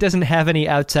thing he doesn't have any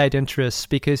outside interests,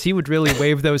 because he would really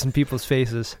wave those in people's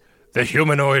faces. The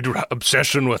humanoid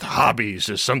obsession with hobbies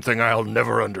is something I'll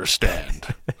never understand.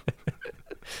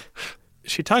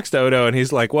 She talks to Odo, and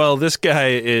he's like, well, this guy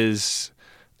is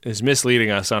misleading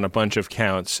us on a bunch of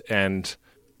counts, and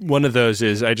one of those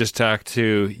is I just talked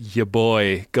to your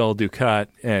boy, Gul Dukat,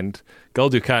 and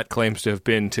Gul Dukat claims to have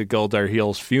been to Goldar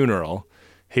Heel's funeral.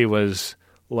 He was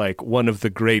like one of the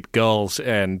great Gulls,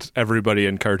 and everybody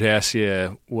in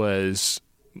Cardassia was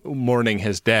mourning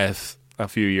his death a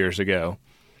few years ago.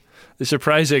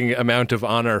 surprising amount of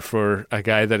honor for a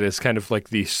guy that is kind of like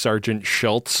the Sergeant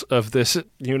Schultz of this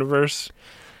universe.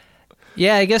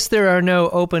 Yeah, I guess there are no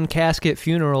open casket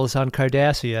funerals on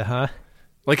Cardassia, huh?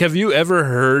 Like, have you ever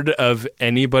heard of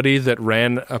anybody that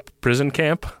ran a prison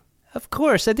camp? Of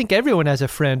course. I think everyone has a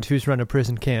friend who's run a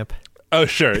prison camp. Oh,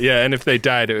 sure. Yeah, and if they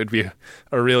died, it would be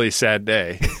a really sad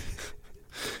day.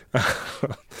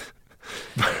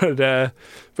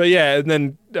 But yeah, and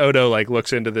then Odo like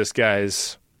looks into this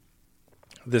guy's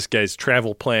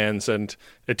travel plans, and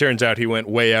it turns out he went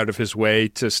way out of his way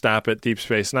to stop at Deep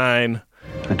Space Nine.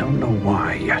 I don't know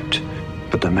why yet,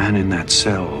 but the man in that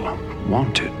cell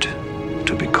wanted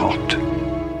to be caught.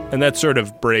 And that sort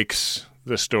of breaks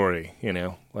the story, you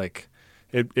know, like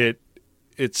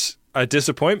it's a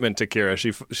disappointment to Kira.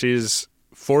 She's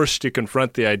forced to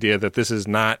confront the idea that this is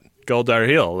not Gul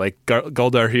Darhil. Like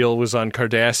Gul Darhil was on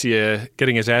Cardassia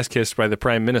getting his ass kissed by the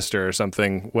Prime Minister or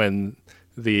something when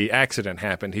the accident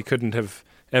happened. He couldn't have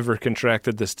ever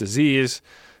contracted this disease.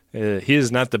 He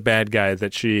is not the bad guy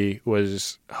that she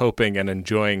was hoping and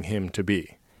enjoying him to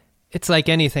be. It's like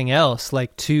anything else.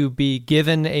 Like, to be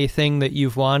given a thing that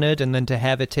you've wanted and then to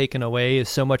have it taken away is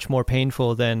so much more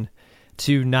painful than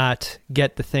to not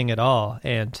get the thing at all.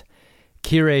 And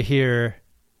Kira here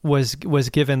was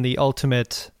given the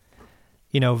ultimate,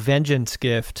 vengeance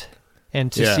gift,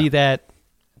 and to see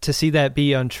that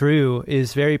be untrue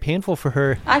is very painful for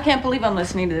her. I can't believe I'm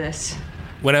listening to this.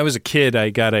 When I was a kid, I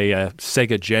got a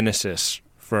Sega Genesis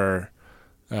for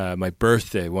my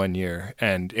birthday one year,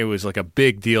 and it was like a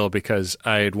big deal because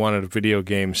I had wanted a video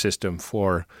game system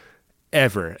for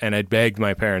ever, and I'd begged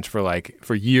my parents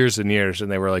for years and years,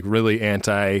 and they were like really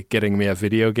anti getting me a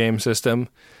video game system.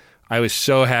 I was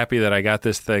so happy that I got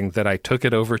this thing that I took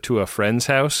it over to a friend's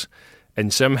house,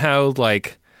 and somehow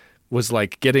was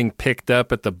getting picked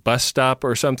up at the bus stop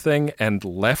or something, and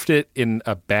left it in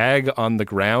a bag on the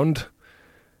ground.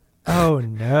 Oh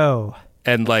no.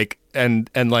 And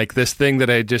this thing that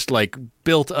I just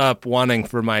built up wanting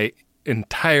for my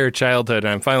entire childhood,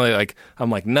 and I'm finally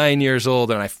I'm 9 years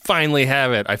old, and I finally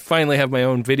have it. I finally have my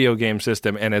own video game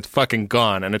system, and it's fucking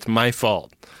gone, and it's my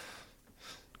fault.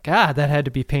 God, that had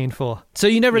to be painful. So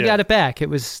you never got it back. It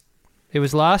was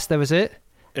lost. That was it.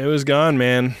 It was gone,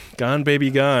 man. Gone, baby,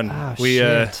 gone. Oh,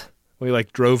 shit. We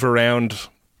drove around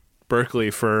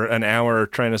Berkeley for an hour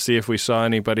trying to see if we saw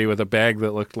anybody with a bag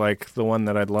that looked like the one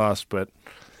that I'd lost, but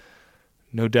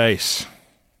no dice.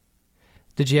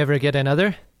 Did you ever get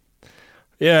another?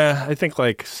 Yeah, I think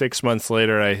 6 months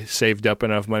later I saved up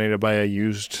enough money to buy a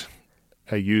used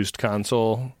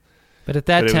console. But at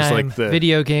that time,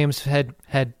 video games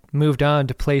had moved on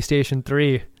to PlayStation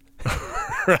 3.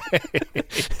 Right.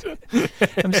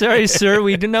 I'm sorry, sir,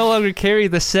 we no longer carry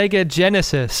the Sega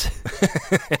Genesis.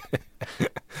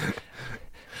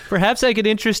 Perhaps I could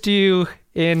interest you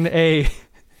in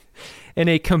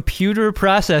a computer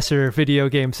processor video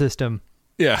game system.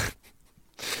 Yeah.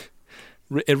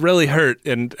 It really hurt,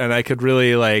 and I could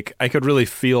really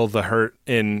feel the hurt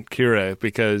in Kira,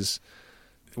 because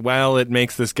while it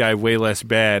makes this guy way less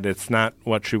bad, it's not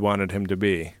what she wanted him to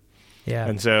be. Yeah.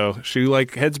 And so she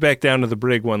heads back down to the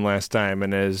brig one last time,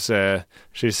 and as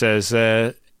she says,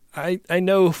 I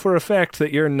know for a fact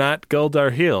that you're not Gul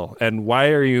Darhil, and why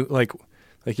are you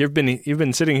you've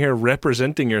been sitting here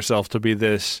representing yourself to be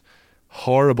this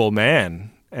horrible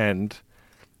man, and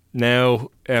now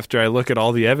after I look at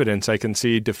all the evidence, I can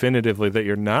see definitively that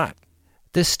you're not.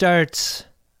 This starts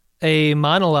a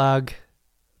monologue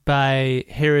by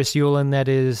Harris Yulin that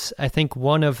is, I think,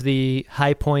 one of the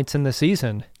high points in the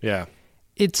season. Yeah.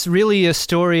 It's really a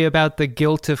story about the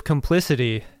guilt of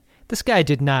complicity. This guy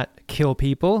did not kill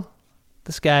people.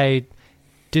 This guy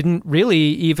didn't really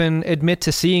even admit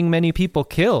to seeing many people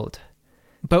killed.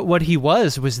 But what he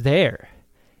was there,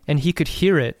 and he could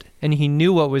hear it, and he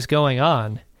knew what was going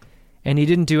on, and he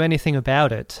didn't do anything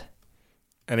about it.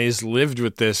 And he's lived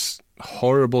with this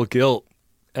horrible guilt.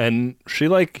 And she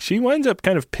winds up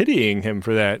kind of pitying him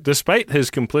for that, despite his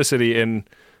complicity in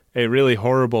a really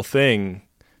horrible thing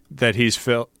that he's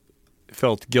felt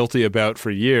guilty about for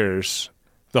years.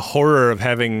 The horror of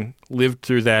having lived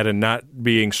through that and not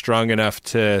being strong enough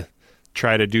to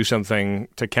try to do something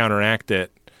to counteract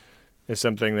it is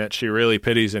something that she really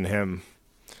pities in him.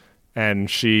 And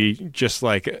she just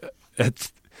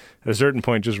at a certain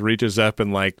point just reaches up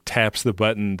and taps the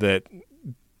button that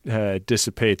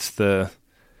dissipates the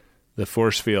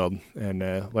force field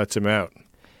and lets him out.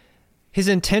 His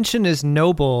intention is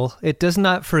noble. It does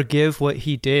not forgive what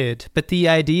he did, but the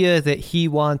idea that he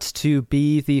wants to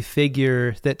be the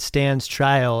figure that stands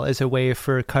trial as a way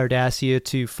for Cardassia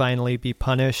to finally be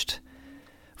punished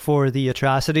for the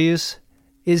atrocities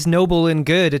is noble and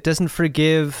good. It doesn't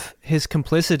forgive his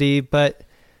complicity, but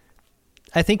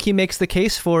I think he makes the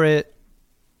case for it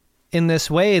in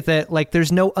this way that, like,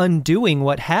 there's no undoing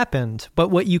what happened, but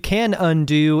what you can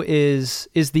undo is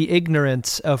the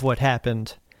ignorance of what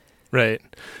happened. Right.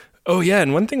 Oh, yeah,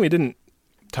 and one thing we didn't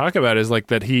talk about is, like,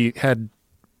 that he had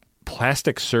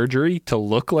plastic surgery to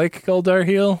look like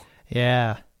Guldarhiel.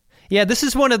 Yeah. Yeah, this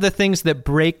is one of the things that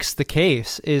breaks the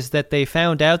case, is that they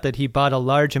found out that he bought a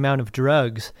large amount of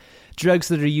drugs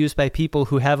that are used by people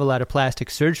who have a lot of plastic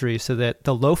surgery so that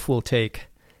the loaf will take.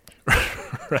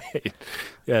 Right.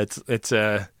 Yeah, it's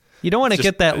you don't want to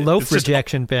get that loaf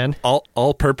rejection, Ben.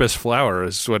 All-purpose flour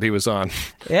is what he was on.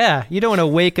 Yeah, you don't want to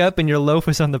wake up and your loaf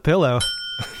is on the pillow.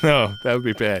 No, that would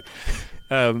be bad.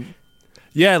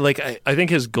 Yeah, like, I think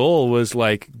his goal was,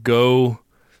 like, go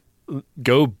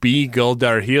be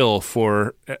Guldarhiel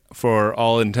for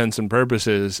all intents and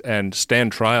purposes and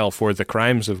stand trial for the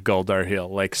crimes of Guldarhiel.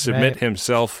 Like, submit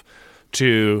himself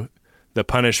to the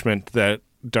punishment that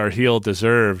Darhiel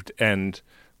deserved and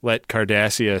let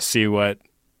Cardassia see what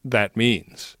that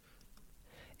means.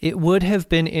 It would have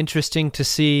been interesting to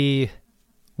see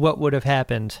what would have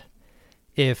happened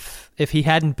if he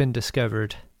hadn't been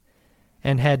discovered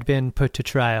and had been put to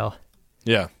trial.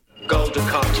 Yeah. Golden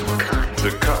cotton.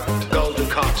 The cut. Golden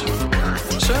cotton.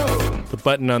 So the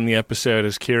button on the episode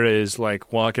is Kira is,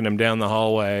 like, walking him down the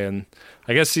hallway, and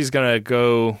I guess he's gonna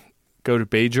go to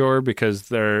Bajor because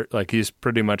they're, like, he's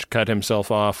pretty much cut himself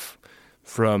off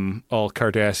from all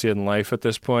Cardassian life at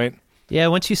this point. Yeah,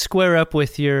 once you square up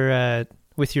with your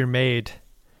maid,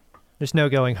 there's no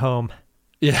going home.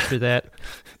 Yeah. After that.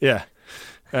 Yeah.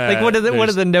 Like, one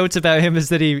of the notes about him is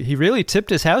that he really tipped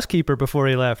his housekeeper before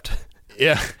he left.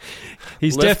 Yeah.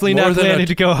 He's definitely not planning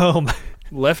to go home.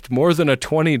 Left more than a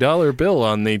 $20 bill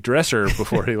on the dresser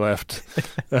before he left.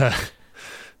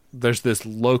 There's this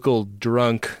local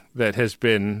drunk that has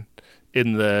been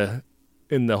in the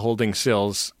holding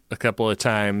cells a couple of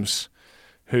times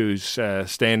who's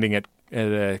standing at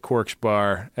a Quark's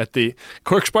bar.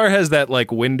 Quark's bar has that, like,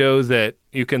 window that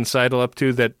you can sidle up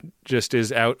to that just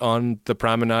is out on the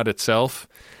promenade itself.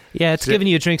 Yeah, it's giving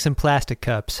you drinks in plastic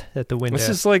cups at the window. This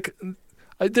is like,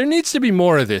 there needs to be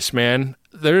more of this, man.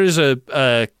 There is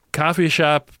a coffee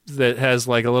shop that has,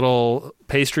 like, a little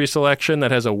pastry selection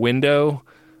that has a window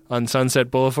on Sunset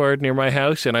Boulevard near my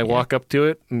house, and I walk up to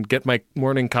it and get my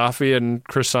morning coffee and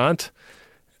croissant,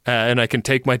 and I can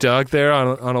take my dog there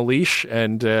on a leash,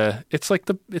 and it's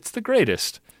the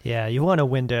greatest. Yeah, you want a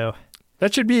window.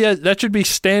 That should be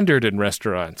standard in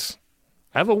restaurants.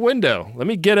 Have a window. Let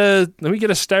me get a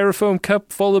styrofoam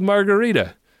cup full of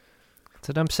margarita. That's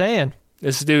what I'm saying.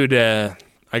 This dude, I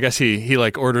guess he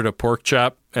like ordered a pork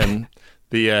chop, and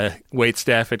the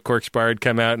waitstaff at Quark's Bar had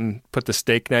come out and put the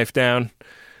steak knife down,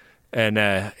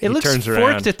 and he looks turns around.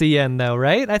 forked at the end, though,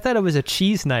 right? I thought it was a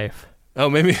cheese knife. Oh,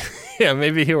 maybe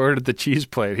he ordered the cheese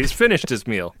plate. He's finished his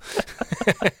meal.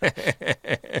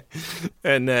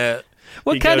 And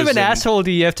what kind of an asshole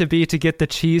do you have to be to get the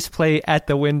cheese plate at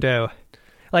the window?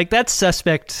 Like, that's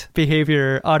suspect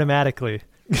behavior automatically.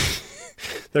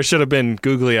 There should have been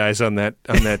googly eyes on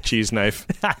that cheese knife.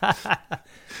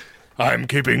 I'm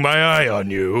keeping my eye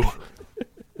on you.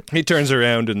 He turns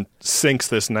around and sinks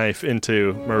this knife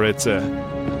into Maritza.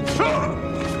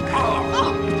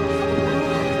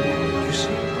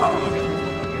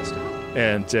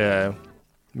 And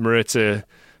Maritza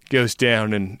goes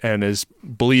down and is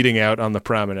bleeding out on the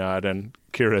promenade, and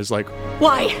Kira's like,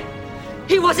 "Why?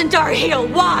 He wasn't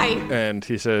Darhiel. Why?" And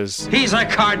he says, "He's a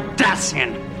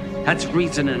Cardassian. That's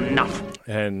reason enough."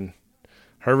 And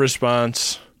her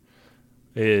response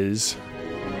is,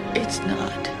 "It's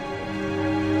not.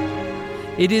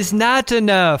 It is not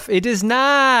enough. It is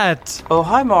not." Oh,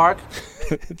 hi, Mark.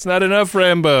 It's not enough,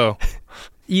 Rambo.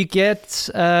 You get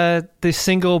the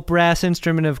single brass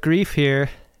instrument of grief here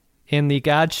in the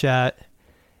God shot.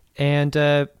 And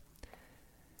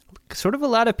sort of a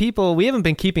lot of people, we haven't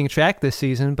been keeping track this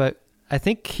season, but I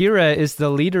think Kira is the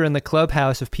leader in the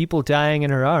clubhouse of people dying in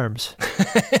her arms.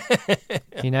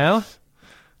 You know?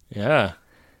 Yeah.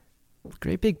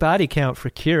 Great big body count for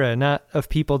Kira, not of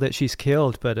people that she's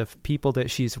killed, but of people that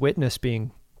she's witnessed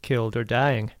being killed or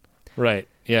dying. Right.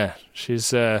 Yeah.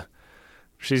 She's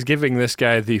giving this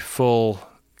guy the full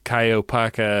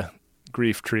Kaiopaka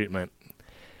grief treatment.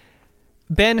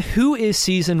 Ben, who is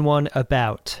season 1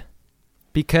 about?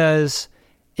 Because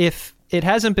if it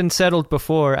hasn't been settled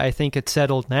before, I think it's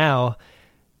settled now.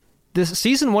 This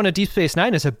season 1 of Deep Space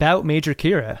Nine is about Major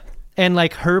Kira and,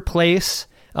 like, her place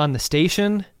on the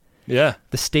station. Yeah.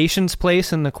 The station's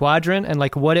place in the quadrant, and,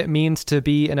 like, what it means to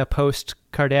be in a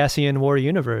post-Cardassian war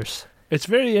universe. It's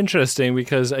very interesting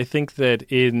because I think that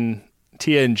in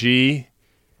TNG,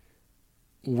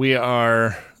 we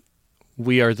are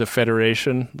the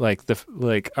Federation,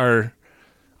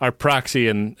 our proxy,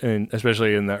 and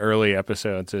especially in the early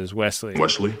episodes, is Wesley.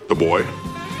 Wesley, the boy.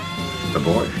 The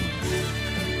boy.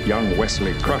 Young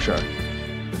Wesley Crusher.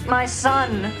 My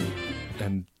son.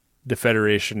 And the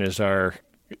Federation is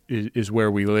where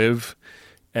we live.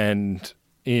 And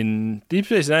in Deep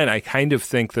Space Nine, I kind of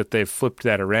think that they've flipped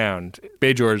that around.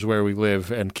 Bajor is where we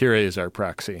live, and Kira is our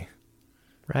proxy.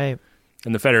 Right.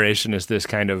 And the Federation is this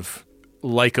kind of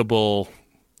likable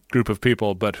group of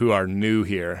people, but who are new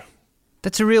here.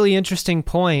 That's a really interesting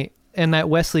point, and that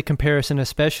Wesley comparison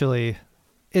especially.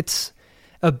 It's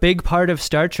a big part of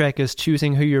Star Trek is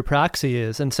choosing who your proxy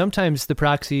is, and sometimes the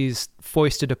proxy's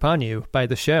foisted upon you by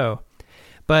the show.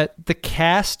 But the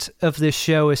cast of this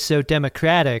show is so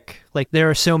democratic. Like, there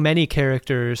are so many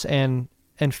characters, and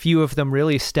few of them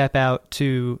really step out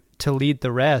to lead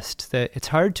the rest, that it's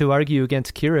hard to argue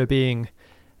against Kira being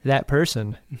that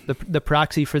person, the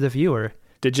proxy for the viewer.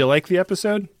 Did you like the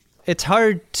episode? It's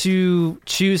hard to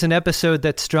choose an episode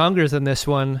that's stronger than this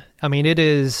one. I mean, it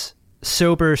is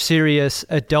sober, serious,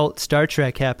 adult Star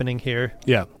Trek happening here.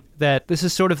 Yeah. That this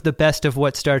is sort of the best of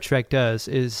what Star Trek does,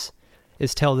 is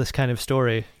tell this kind of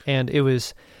story. And it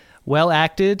was well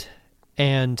acted,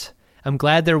 and I'm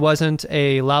glad there wasn't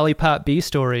a lollipop B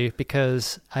story,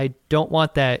 because I don't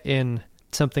want that in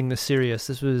something this serious.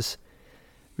 This was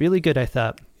really good, I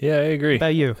thought. Yeah, I agree. What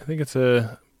about you? I think it's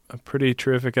a pretty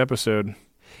terrific episode.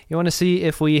 You want to see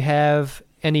if we have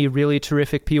any really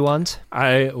terrific P1s?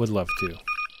 I would love to.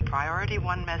 Priority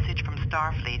 1 message from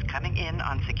Starfleet coming in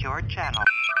on secured channel.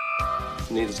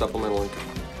 Need a supplemental income.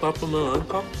 Supplemental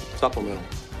income? Supplemental.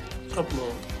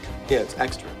 Supplemental. Yeah, it's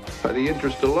extra. The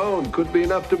interest alone could be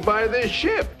enough to buy this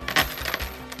ship.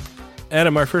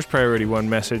 Adam, our first Priority 1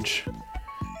 message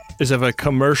is of a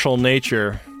commercial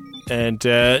nature, and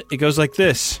it goes like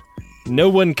this. No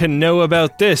one can know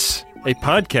about this. A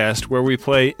podcast where we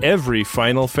play every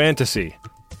Final Fantasy.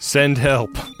 Send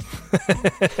help.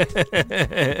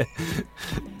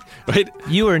 Wait.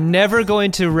 You are never going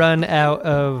to run out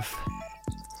of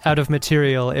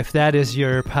material if that is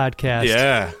your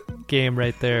podcast game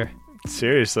right there.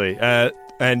 Seriously.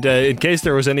 And in case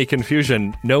there was any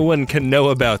confusion, No One Can Know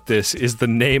About This is the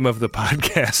name of the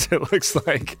podcast, it looks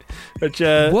like. Which,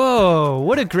 whoa,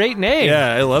 what a great name.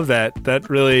 Yeah, I love that. That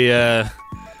really...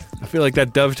 I feel like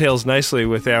that dovetails nicely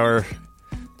with our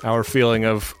feeling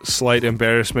of slight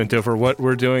embarrassment over what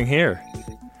we're doing here.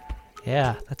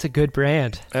 Yeah, that's a good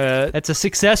brand. That's a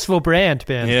successful brand,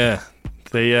 Ben. Yeah,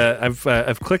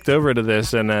 I've clicked over to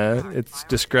this, and it's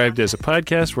described as a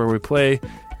podcast where we play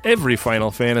every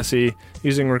Final Fantasy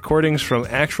using recordings from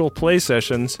actual play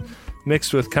sessions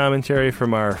mixed with commentary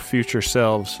from our future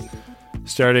selves.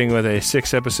 Starting with a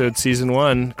 6-episode Season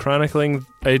 1, chronicling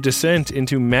a descent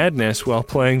into madness while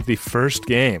playing the first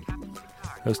game.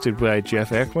 Hosted by Jeff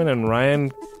Ekman and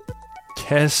Ryan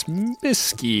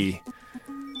Kosmiski.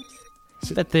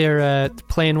 I bet they're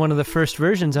playing one of the first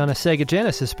versions on a Sega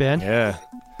Genesis, Ben. Yeah.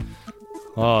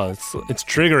 Oh, it's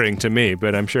triggering to me,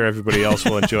 but I'm sure everybody else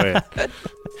will enjoy it.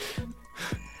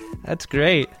 That's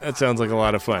great. That sounds like a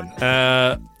lot of fun.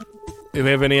 Do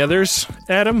we have any others,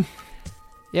 Adam?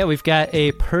 Yeah, we've got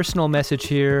a personal message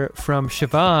here from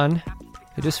Siobhan.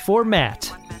 It is for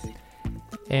Matt.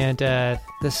 And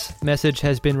this message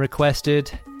has been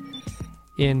requested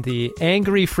in the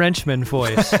angry Frenchman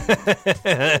voice.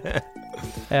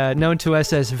 Known to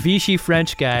us as Vichy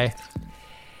French Guy.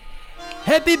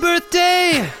 Happy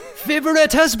birthday,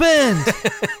 favorite husband!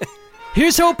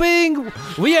 Here's hoping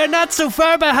we are not so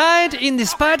far behind in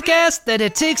this podcast that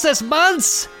it takes us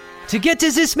months to get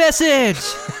to this message.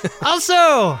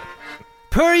 Also,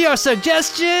 per your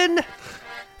suggestion,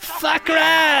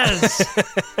 fuckras!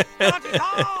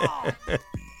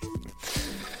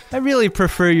 I really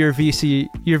prefer your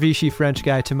Vichy French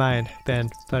Guy to mine, Ben,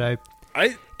 but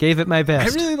I gave it my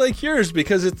best. I really like yours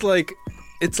because it's like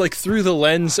through the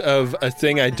lens of a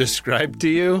thing I described to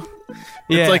you.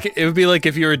 Yeah. It's like it would be like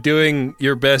if you were doing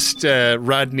your best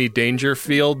Rodney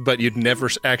Dangerfield, but you'd never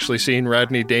actually seen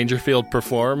Rodney Dangerfield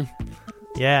perform.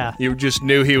 Yeah. You just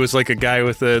knew he was like a guy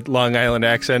with a Long Island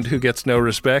accent who gets no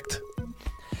respect.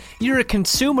 You're a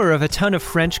consumer of a ton of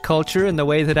French culture in the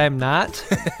way that I'm not.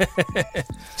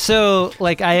 So,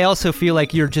 like, I also feel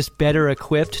like you're just better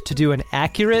equipped to do an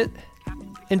accurate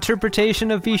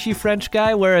interpretation of Vichy French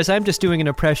Guy, whereas I'm just doing an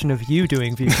impression of you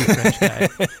doing Vichy French Guy.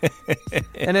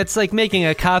 And it's like making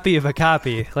a copy of a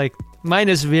copy. Like, mine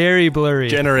is very blurry.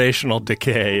 Generational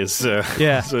decay is a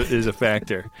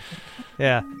factor.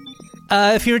 Yeah.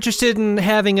 If you're interested in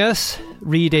having us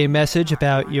read a message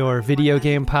about your video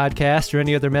game podcast or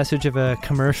any other message of a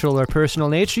commercial or personal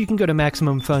nature, you can go to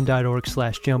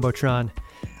MaximumFun.org/Jumbotron,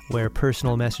 where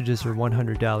personal messages are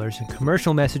 $100 and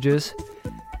commercial messages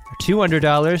are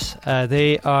 $200.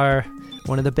 They are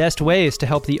one of the best ways to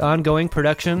help the ongoing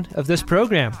production of this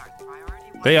program.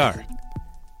 They are.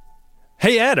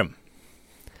 Hey, Adam.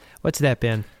 What's that,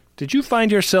 Ben? Did you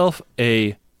find yourself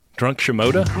a drunk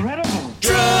Shimoda? Incredible.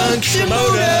 Drunk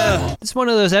Shimoda! It's one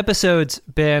of those episodes,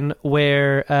 Ben,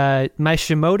 where my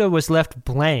Shimoda was left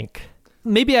blank.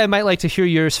 Maybe I might like to hear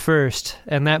yours first,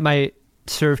 and that might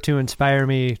serve to inspire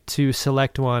me to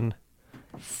select one,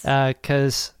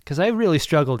 because I really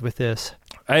struggled with this.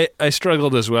 I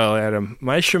struggled as well, Adam.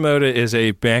 My Shimoda is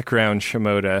a background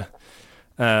Shimoda.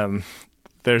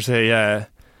 There's the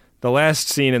last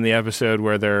scene in the episode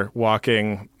where they're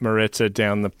walking Maritza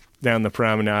down the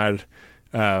promenade.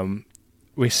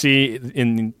 We see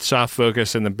in soft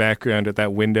focus in the background at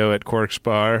that window at Cork's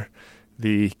bar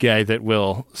the guy that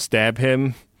will stab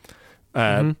him.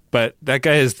 But that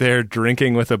guy is there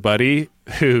drinking with a buddy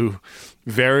who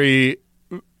very,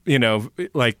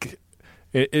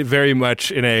 very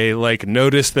much in a,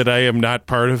 notice that I am not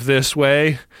part of this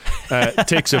way,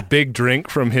 takes a big drink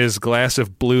from his glass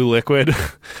of blue liquid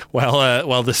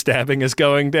while the stabbing is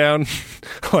going down.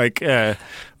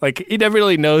 He never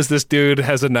really knows this dude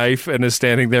has a knife and is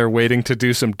standing there waiting to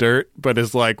do some dirt, but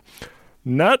is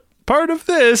not part of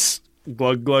this.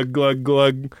 Glug, glug, glug,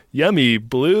 glug. Yummy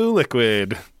blue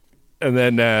liquid. And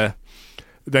then that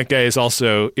guy is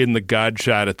also in the God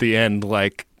shot at the end,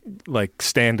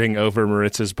 standing over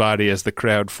Maritza's body as the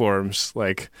crowd forms.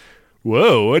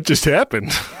 Whoa, what just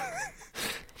happened?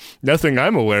 Nothing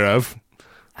I'm aware of.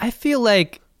 I feel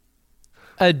like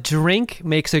a drink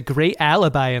makes a great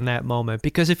alibi in that moment,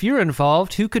 because if you're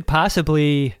involved, who could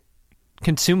possibly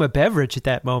consume a beverage at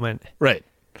that moment? Right.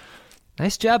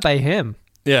 Nice job by him.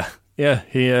 Yeah.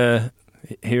 He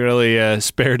really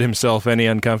spared himself any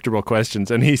uncomfortable questions,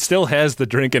 and he still has the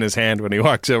drink in his hand when he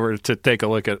walks over to take a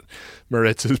look at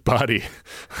Maritza's body.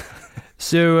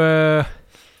 So,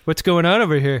 what's going on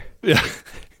over here? Yeah.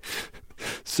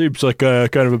 Seems like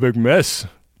kind of a big mess.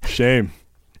 Shame.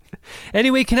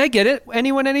 Anyway, can I get it?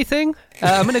 Anyone anything?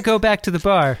 I'm going to go back to the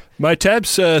bar. My tab's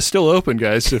still open,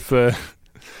 guys. If I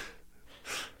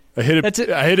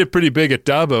hit it pretty big at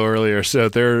Dabo earlier, so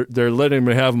they're letting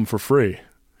me have them for free.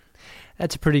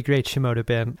 That's a pretty great Shimoda,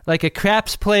 Ben. Like a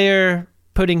craps player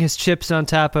putting his chips on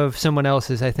top of someone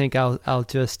else's, I think I'll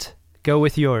just go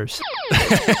with yours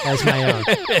as my own.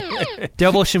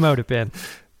 Double Shimoda, Ben.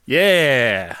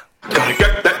 Yeah. Gotta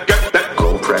get that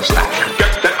gold press platinum.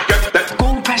 Get that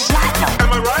gold press platinum.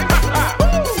 Am I right?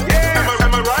 Yeah.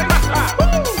 Am I right?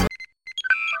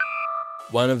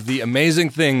 One of the amazing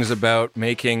things about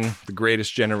making The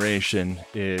Greatest Generation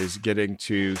is getting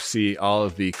to see all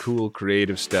of the cool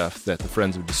creative stuff that the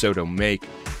Friends of DeSoto make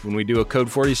when we do a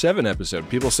Code 47 episode.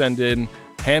 People send in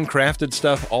handcrafted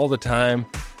stuff all the time,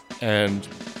 and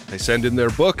they send in their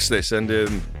books, they send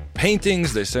in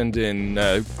paintings, they send in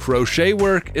crochet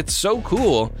work. It's so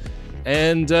cool.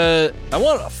 And I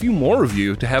want a few more of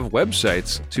you to have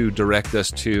websites to direct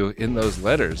us to in those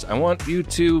letters. I want you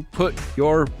to put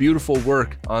your beautiful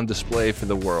work on display for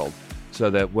the world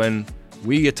so that when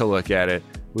we get to look at it,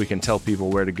 we can tell people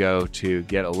where to go to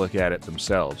get a look at it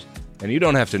themselves. And you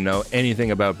don't have to know anything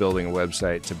about building a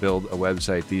website to build a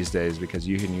website these days, because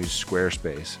you can use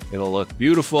Squarespace. It'll look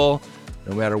beautiful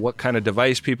no matter what kind of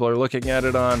device people are looking at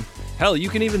it on. Hell, you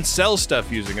can even sell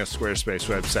stuff using a Squarespace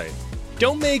website.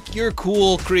 Don't make your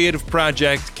cool creative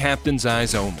project Captain's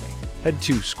Eyes only. Head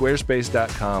to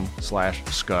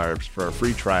squarespace.com/scarves for a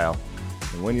free trial.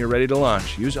 And when you're ready to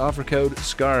launch, use offer code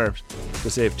SCARVES to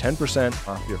save 10%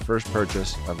 off your first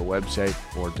purchase of a website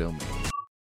or domain.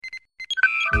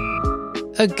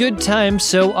 A good time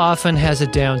so often has a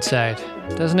downside,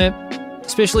 doesn't it?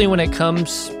 Especially when it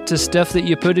comes to stuff that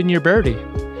you put in your birdie.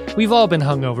 We've all been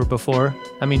hungover before.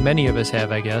 I mean, many of us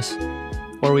have, I guess.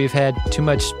 Or we've had too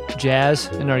much jazz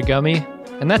in our gummy.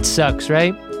 And that sucks,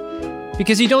 right?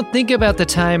 Because you don't think about the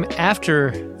time after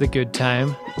the good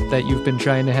time that you've been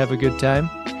trying to have a good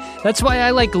time. That's why I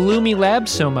like Lumi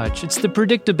Labs so much. It's the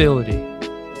predictability.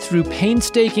 Through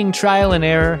painstaking trial and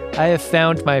error, I have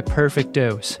found my perfect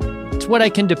dose. It's what I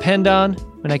can depend on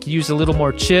when I could use a little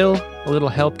more chill, a little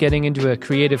help getting into a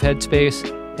creative headspace,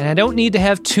 and I don't need to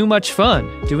have too much fun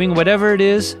doing whatever it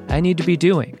is I need to be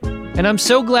doing. And I'm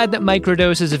so glad that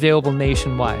Microdose is available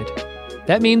nationwide.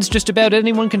 That means just about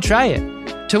anyone can try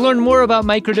it. To learn more about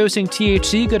microdosing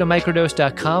THC, go to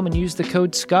microdose.com and use the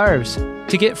code SCARVES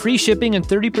to get free shipping and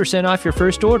 30% off your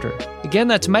first order. Again,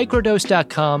 that's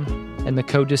microdose.com, and the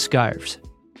code is SCARVES.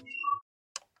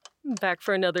 Back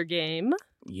for another game.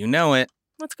 You know it.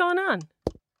 What's going on?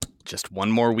 Just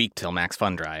one more week till Max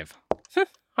Fun Drive.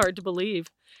 Hard to believe.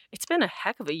 It's been a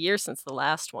heck of a year since the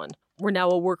last one. We're now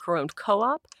a worker-owned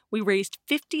co-op. We raised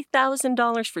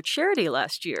 $50,000 for charity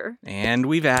last year. And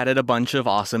we've added a bunch of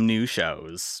awesome new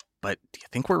shows. But do you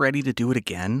think we're ready to do it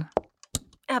again?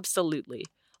 Absolutely.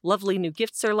 Lovely new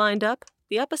gifts are lined up.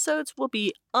 The episodes will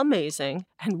be amazing.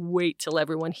 And wait till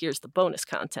everyone hears the bonus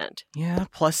content. Yeah,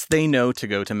 plus they know to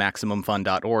go to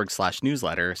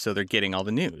MaximumFun.org/newsletter, so they're getting all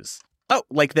the news. Oh,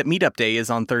 like that Meetup Day is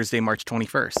on Thursday, March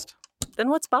 21st. Then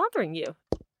what's bothering you?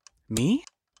 Me?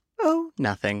 Oh,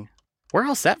 nothing. We're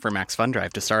all set for Max Fun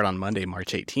Drive to start on Monday,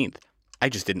 March 18th. I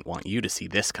just didn't want you to see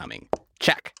this coming.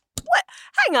 Check. What?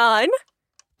 Hang on.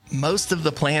 Most of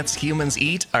the plants humans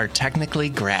eat are technically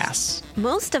grass.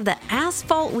 Most of the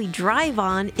asphalt we drive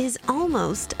on is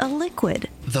almost a liquid.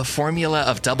 The formula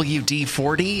of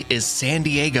WD-40 is San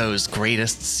Diego's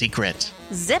greatest secret.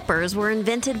 Zippers were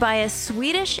invented by a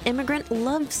Swedish immigrant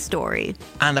love story.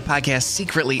 On the podcast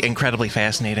Secretly Incredibly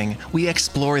Fascinating, we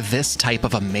explore this type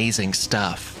of amazing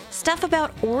stuff. Stuff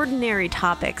about ordinary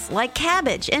topics like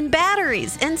cabbage and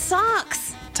batteries and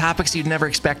socks. Topics you'd never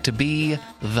expect to be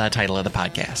the title of the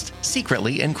podcast.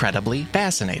 Secretly Incredibly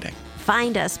Fascinating.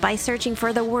 Find us by searching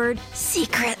for the word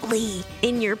secretly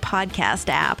in your podcast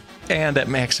app. And at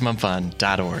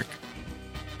MaximumFun.org.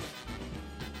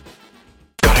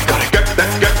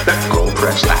 Gold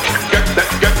press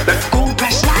platinum. Gold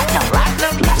press platinum.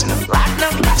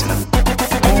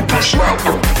 Gold press platinum.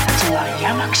 That's a lot of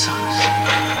yamak sauce.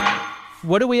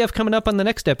 What do we have coming up on the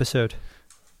next episode?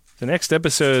 The next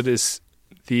episode is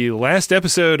the last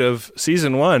episode of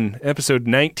Season 1, Episode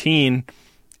 19,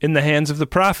 In the Hands of the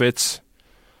Prophets,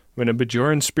 when a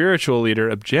Bajoran spiritual leader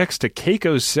objects to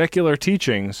Keiko's secular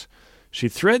teachings. She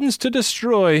threatens to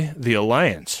destroy the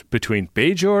alliance between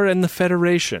Bajor and the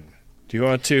Federation. Do you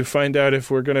want to find out if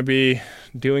we're going to be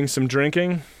doing some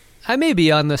drinking? I may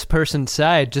be on this person's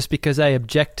side just because I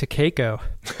object to Keiko.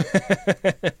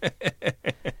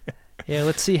 Yeah,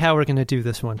 let's see how we're going to do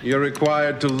this one. You're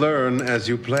required to learn as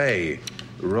you play.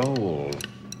 Roll.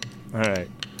 All right.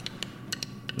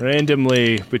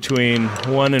 Randomly between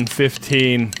 1 and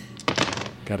 15,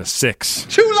 got a 6.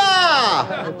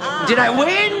 Chula! Did I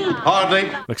win?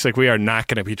 Hardly. Looks like we are not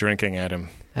going to be drinking, Adam.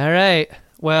 All right.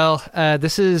 Well,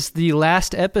 this is the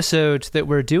last episode that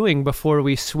we're doing before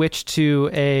we switch to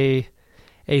a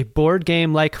board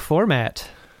game-like format.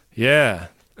 Yeah.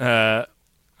 I'm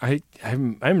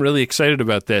really excited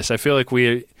about this. I feel like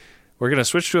we're going to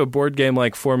switch to a board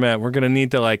game-like format. We're going to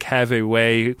need to have a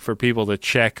way for people to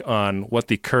check on what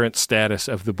the current status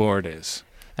of the board is.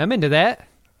 I'm into that.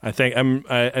 I think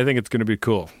it's going to be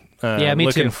cool. Yeah,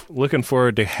 me too. Looking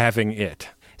forward to having it.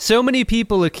 So many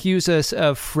people accuse us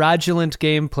of fraudulent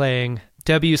game playing.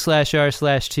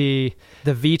 W/R/T,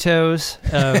 the vetoes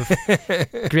of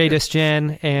Greatest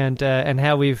Gen, and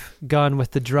how we've gone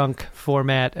with the drunk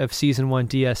format of Season 1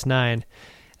 DS9.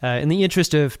 In the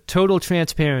interest of total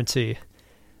transparency,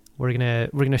 we're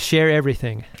gonna share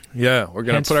everything. Yeah, we're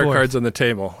gonna put our cards on the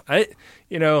table.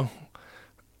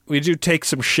 We do take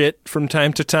some shit from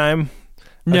time to time.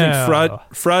 No. I think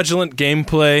fraudulent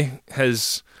gameplay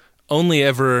has only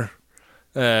ever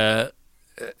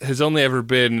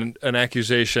been an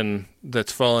accusation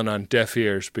that's fallen on deaf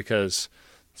ears because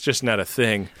it's just not a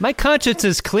thing. My conscience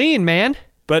is clean, man.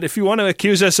 But if you want to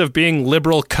accuse us of being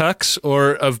liberal cucks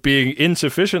or of being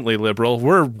insufficiently liberal,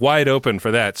 we're wide open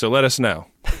for that, so let us know.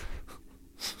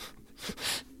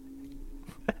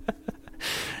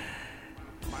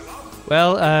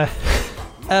 Well,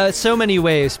 so many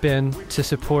ways, Ben, to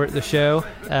support the show.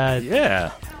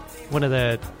 Yeah. One of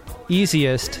the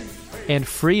easiest and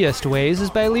freest ways is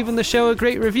by leaving the show a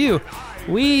great review.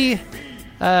 We,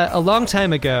 a long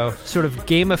time ago, sort of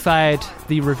gamified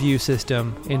the review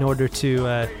system in order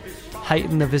to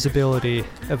heighten the visibility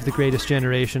of The Greatest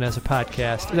Generation as a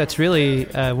podcast. That's really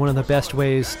one of the best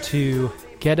ways to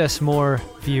get us more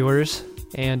viewers,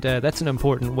 and that's an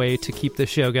important way to keep the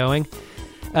show going.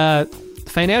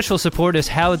 Financial support is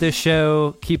how this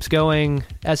show keeps going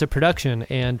as a production,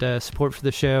 and support for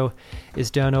the show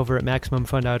is done over at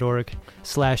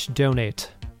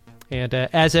MaximumFun.org/donate. And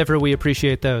as ever, we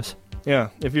appreciate those. Yeah,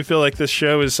 if you feel like this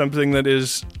show is something that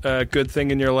is a good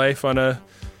thing in your life on a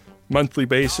monthly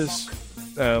basis,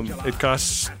 it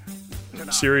costs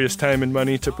serious time and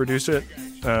money to produce it.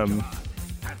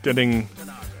 Getting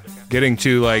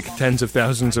to tens of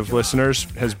thousands of listeners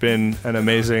has been an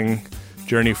amazing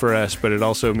journey for us, but it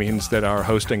also means that our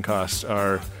hosting costs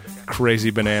are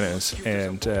crazy bananas.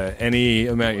 And any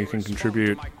amount you can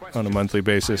contribute on a monthly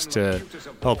basis to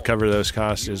help cover those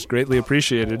costs is greatly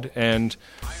appreciated. And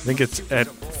I think it's at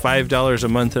 $5 a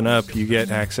month and up, you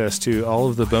get access to all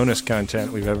of the bonus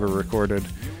content we've ever recorded.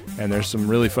 And there's some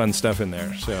really fun stuff in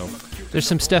there. So there's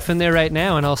some stuff in there right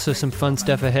now and also some fun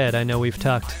stuff ahead. I know we've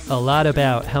talked a lot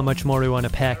about how much more we want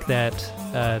to pack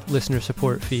that listener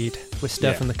support feed with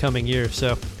stuff in the coming year.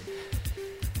 So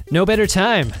no better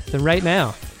time than right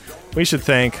now. We should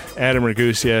thank Adam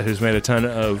Ragusia, who's made a ton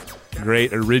of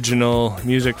great original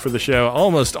music for the show.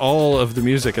 Almost all of the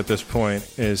music at this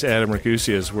point is Adam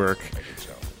Ragusia's work.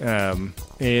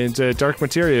 And Dark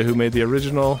Materia, who made the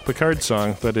original Picard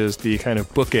song, but is the kind of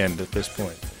bookend at this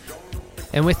point.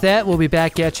 And with that, we'll be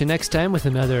back at you next time with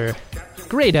another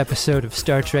great episode of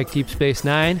Star Trek Deep Space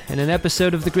Nine and an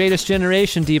episode of The Greatest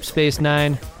Generation Deep Space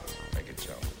Nine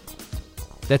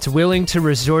that's willing to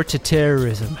resort to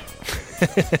terrorism.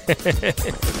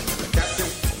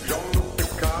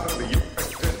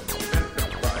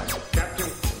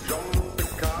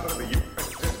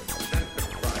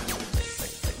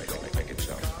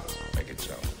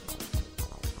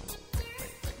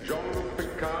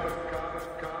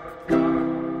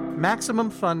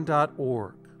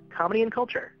 MaximumFun.org. Comedy and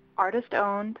culture. Artist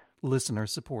owned. Listener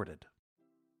supported.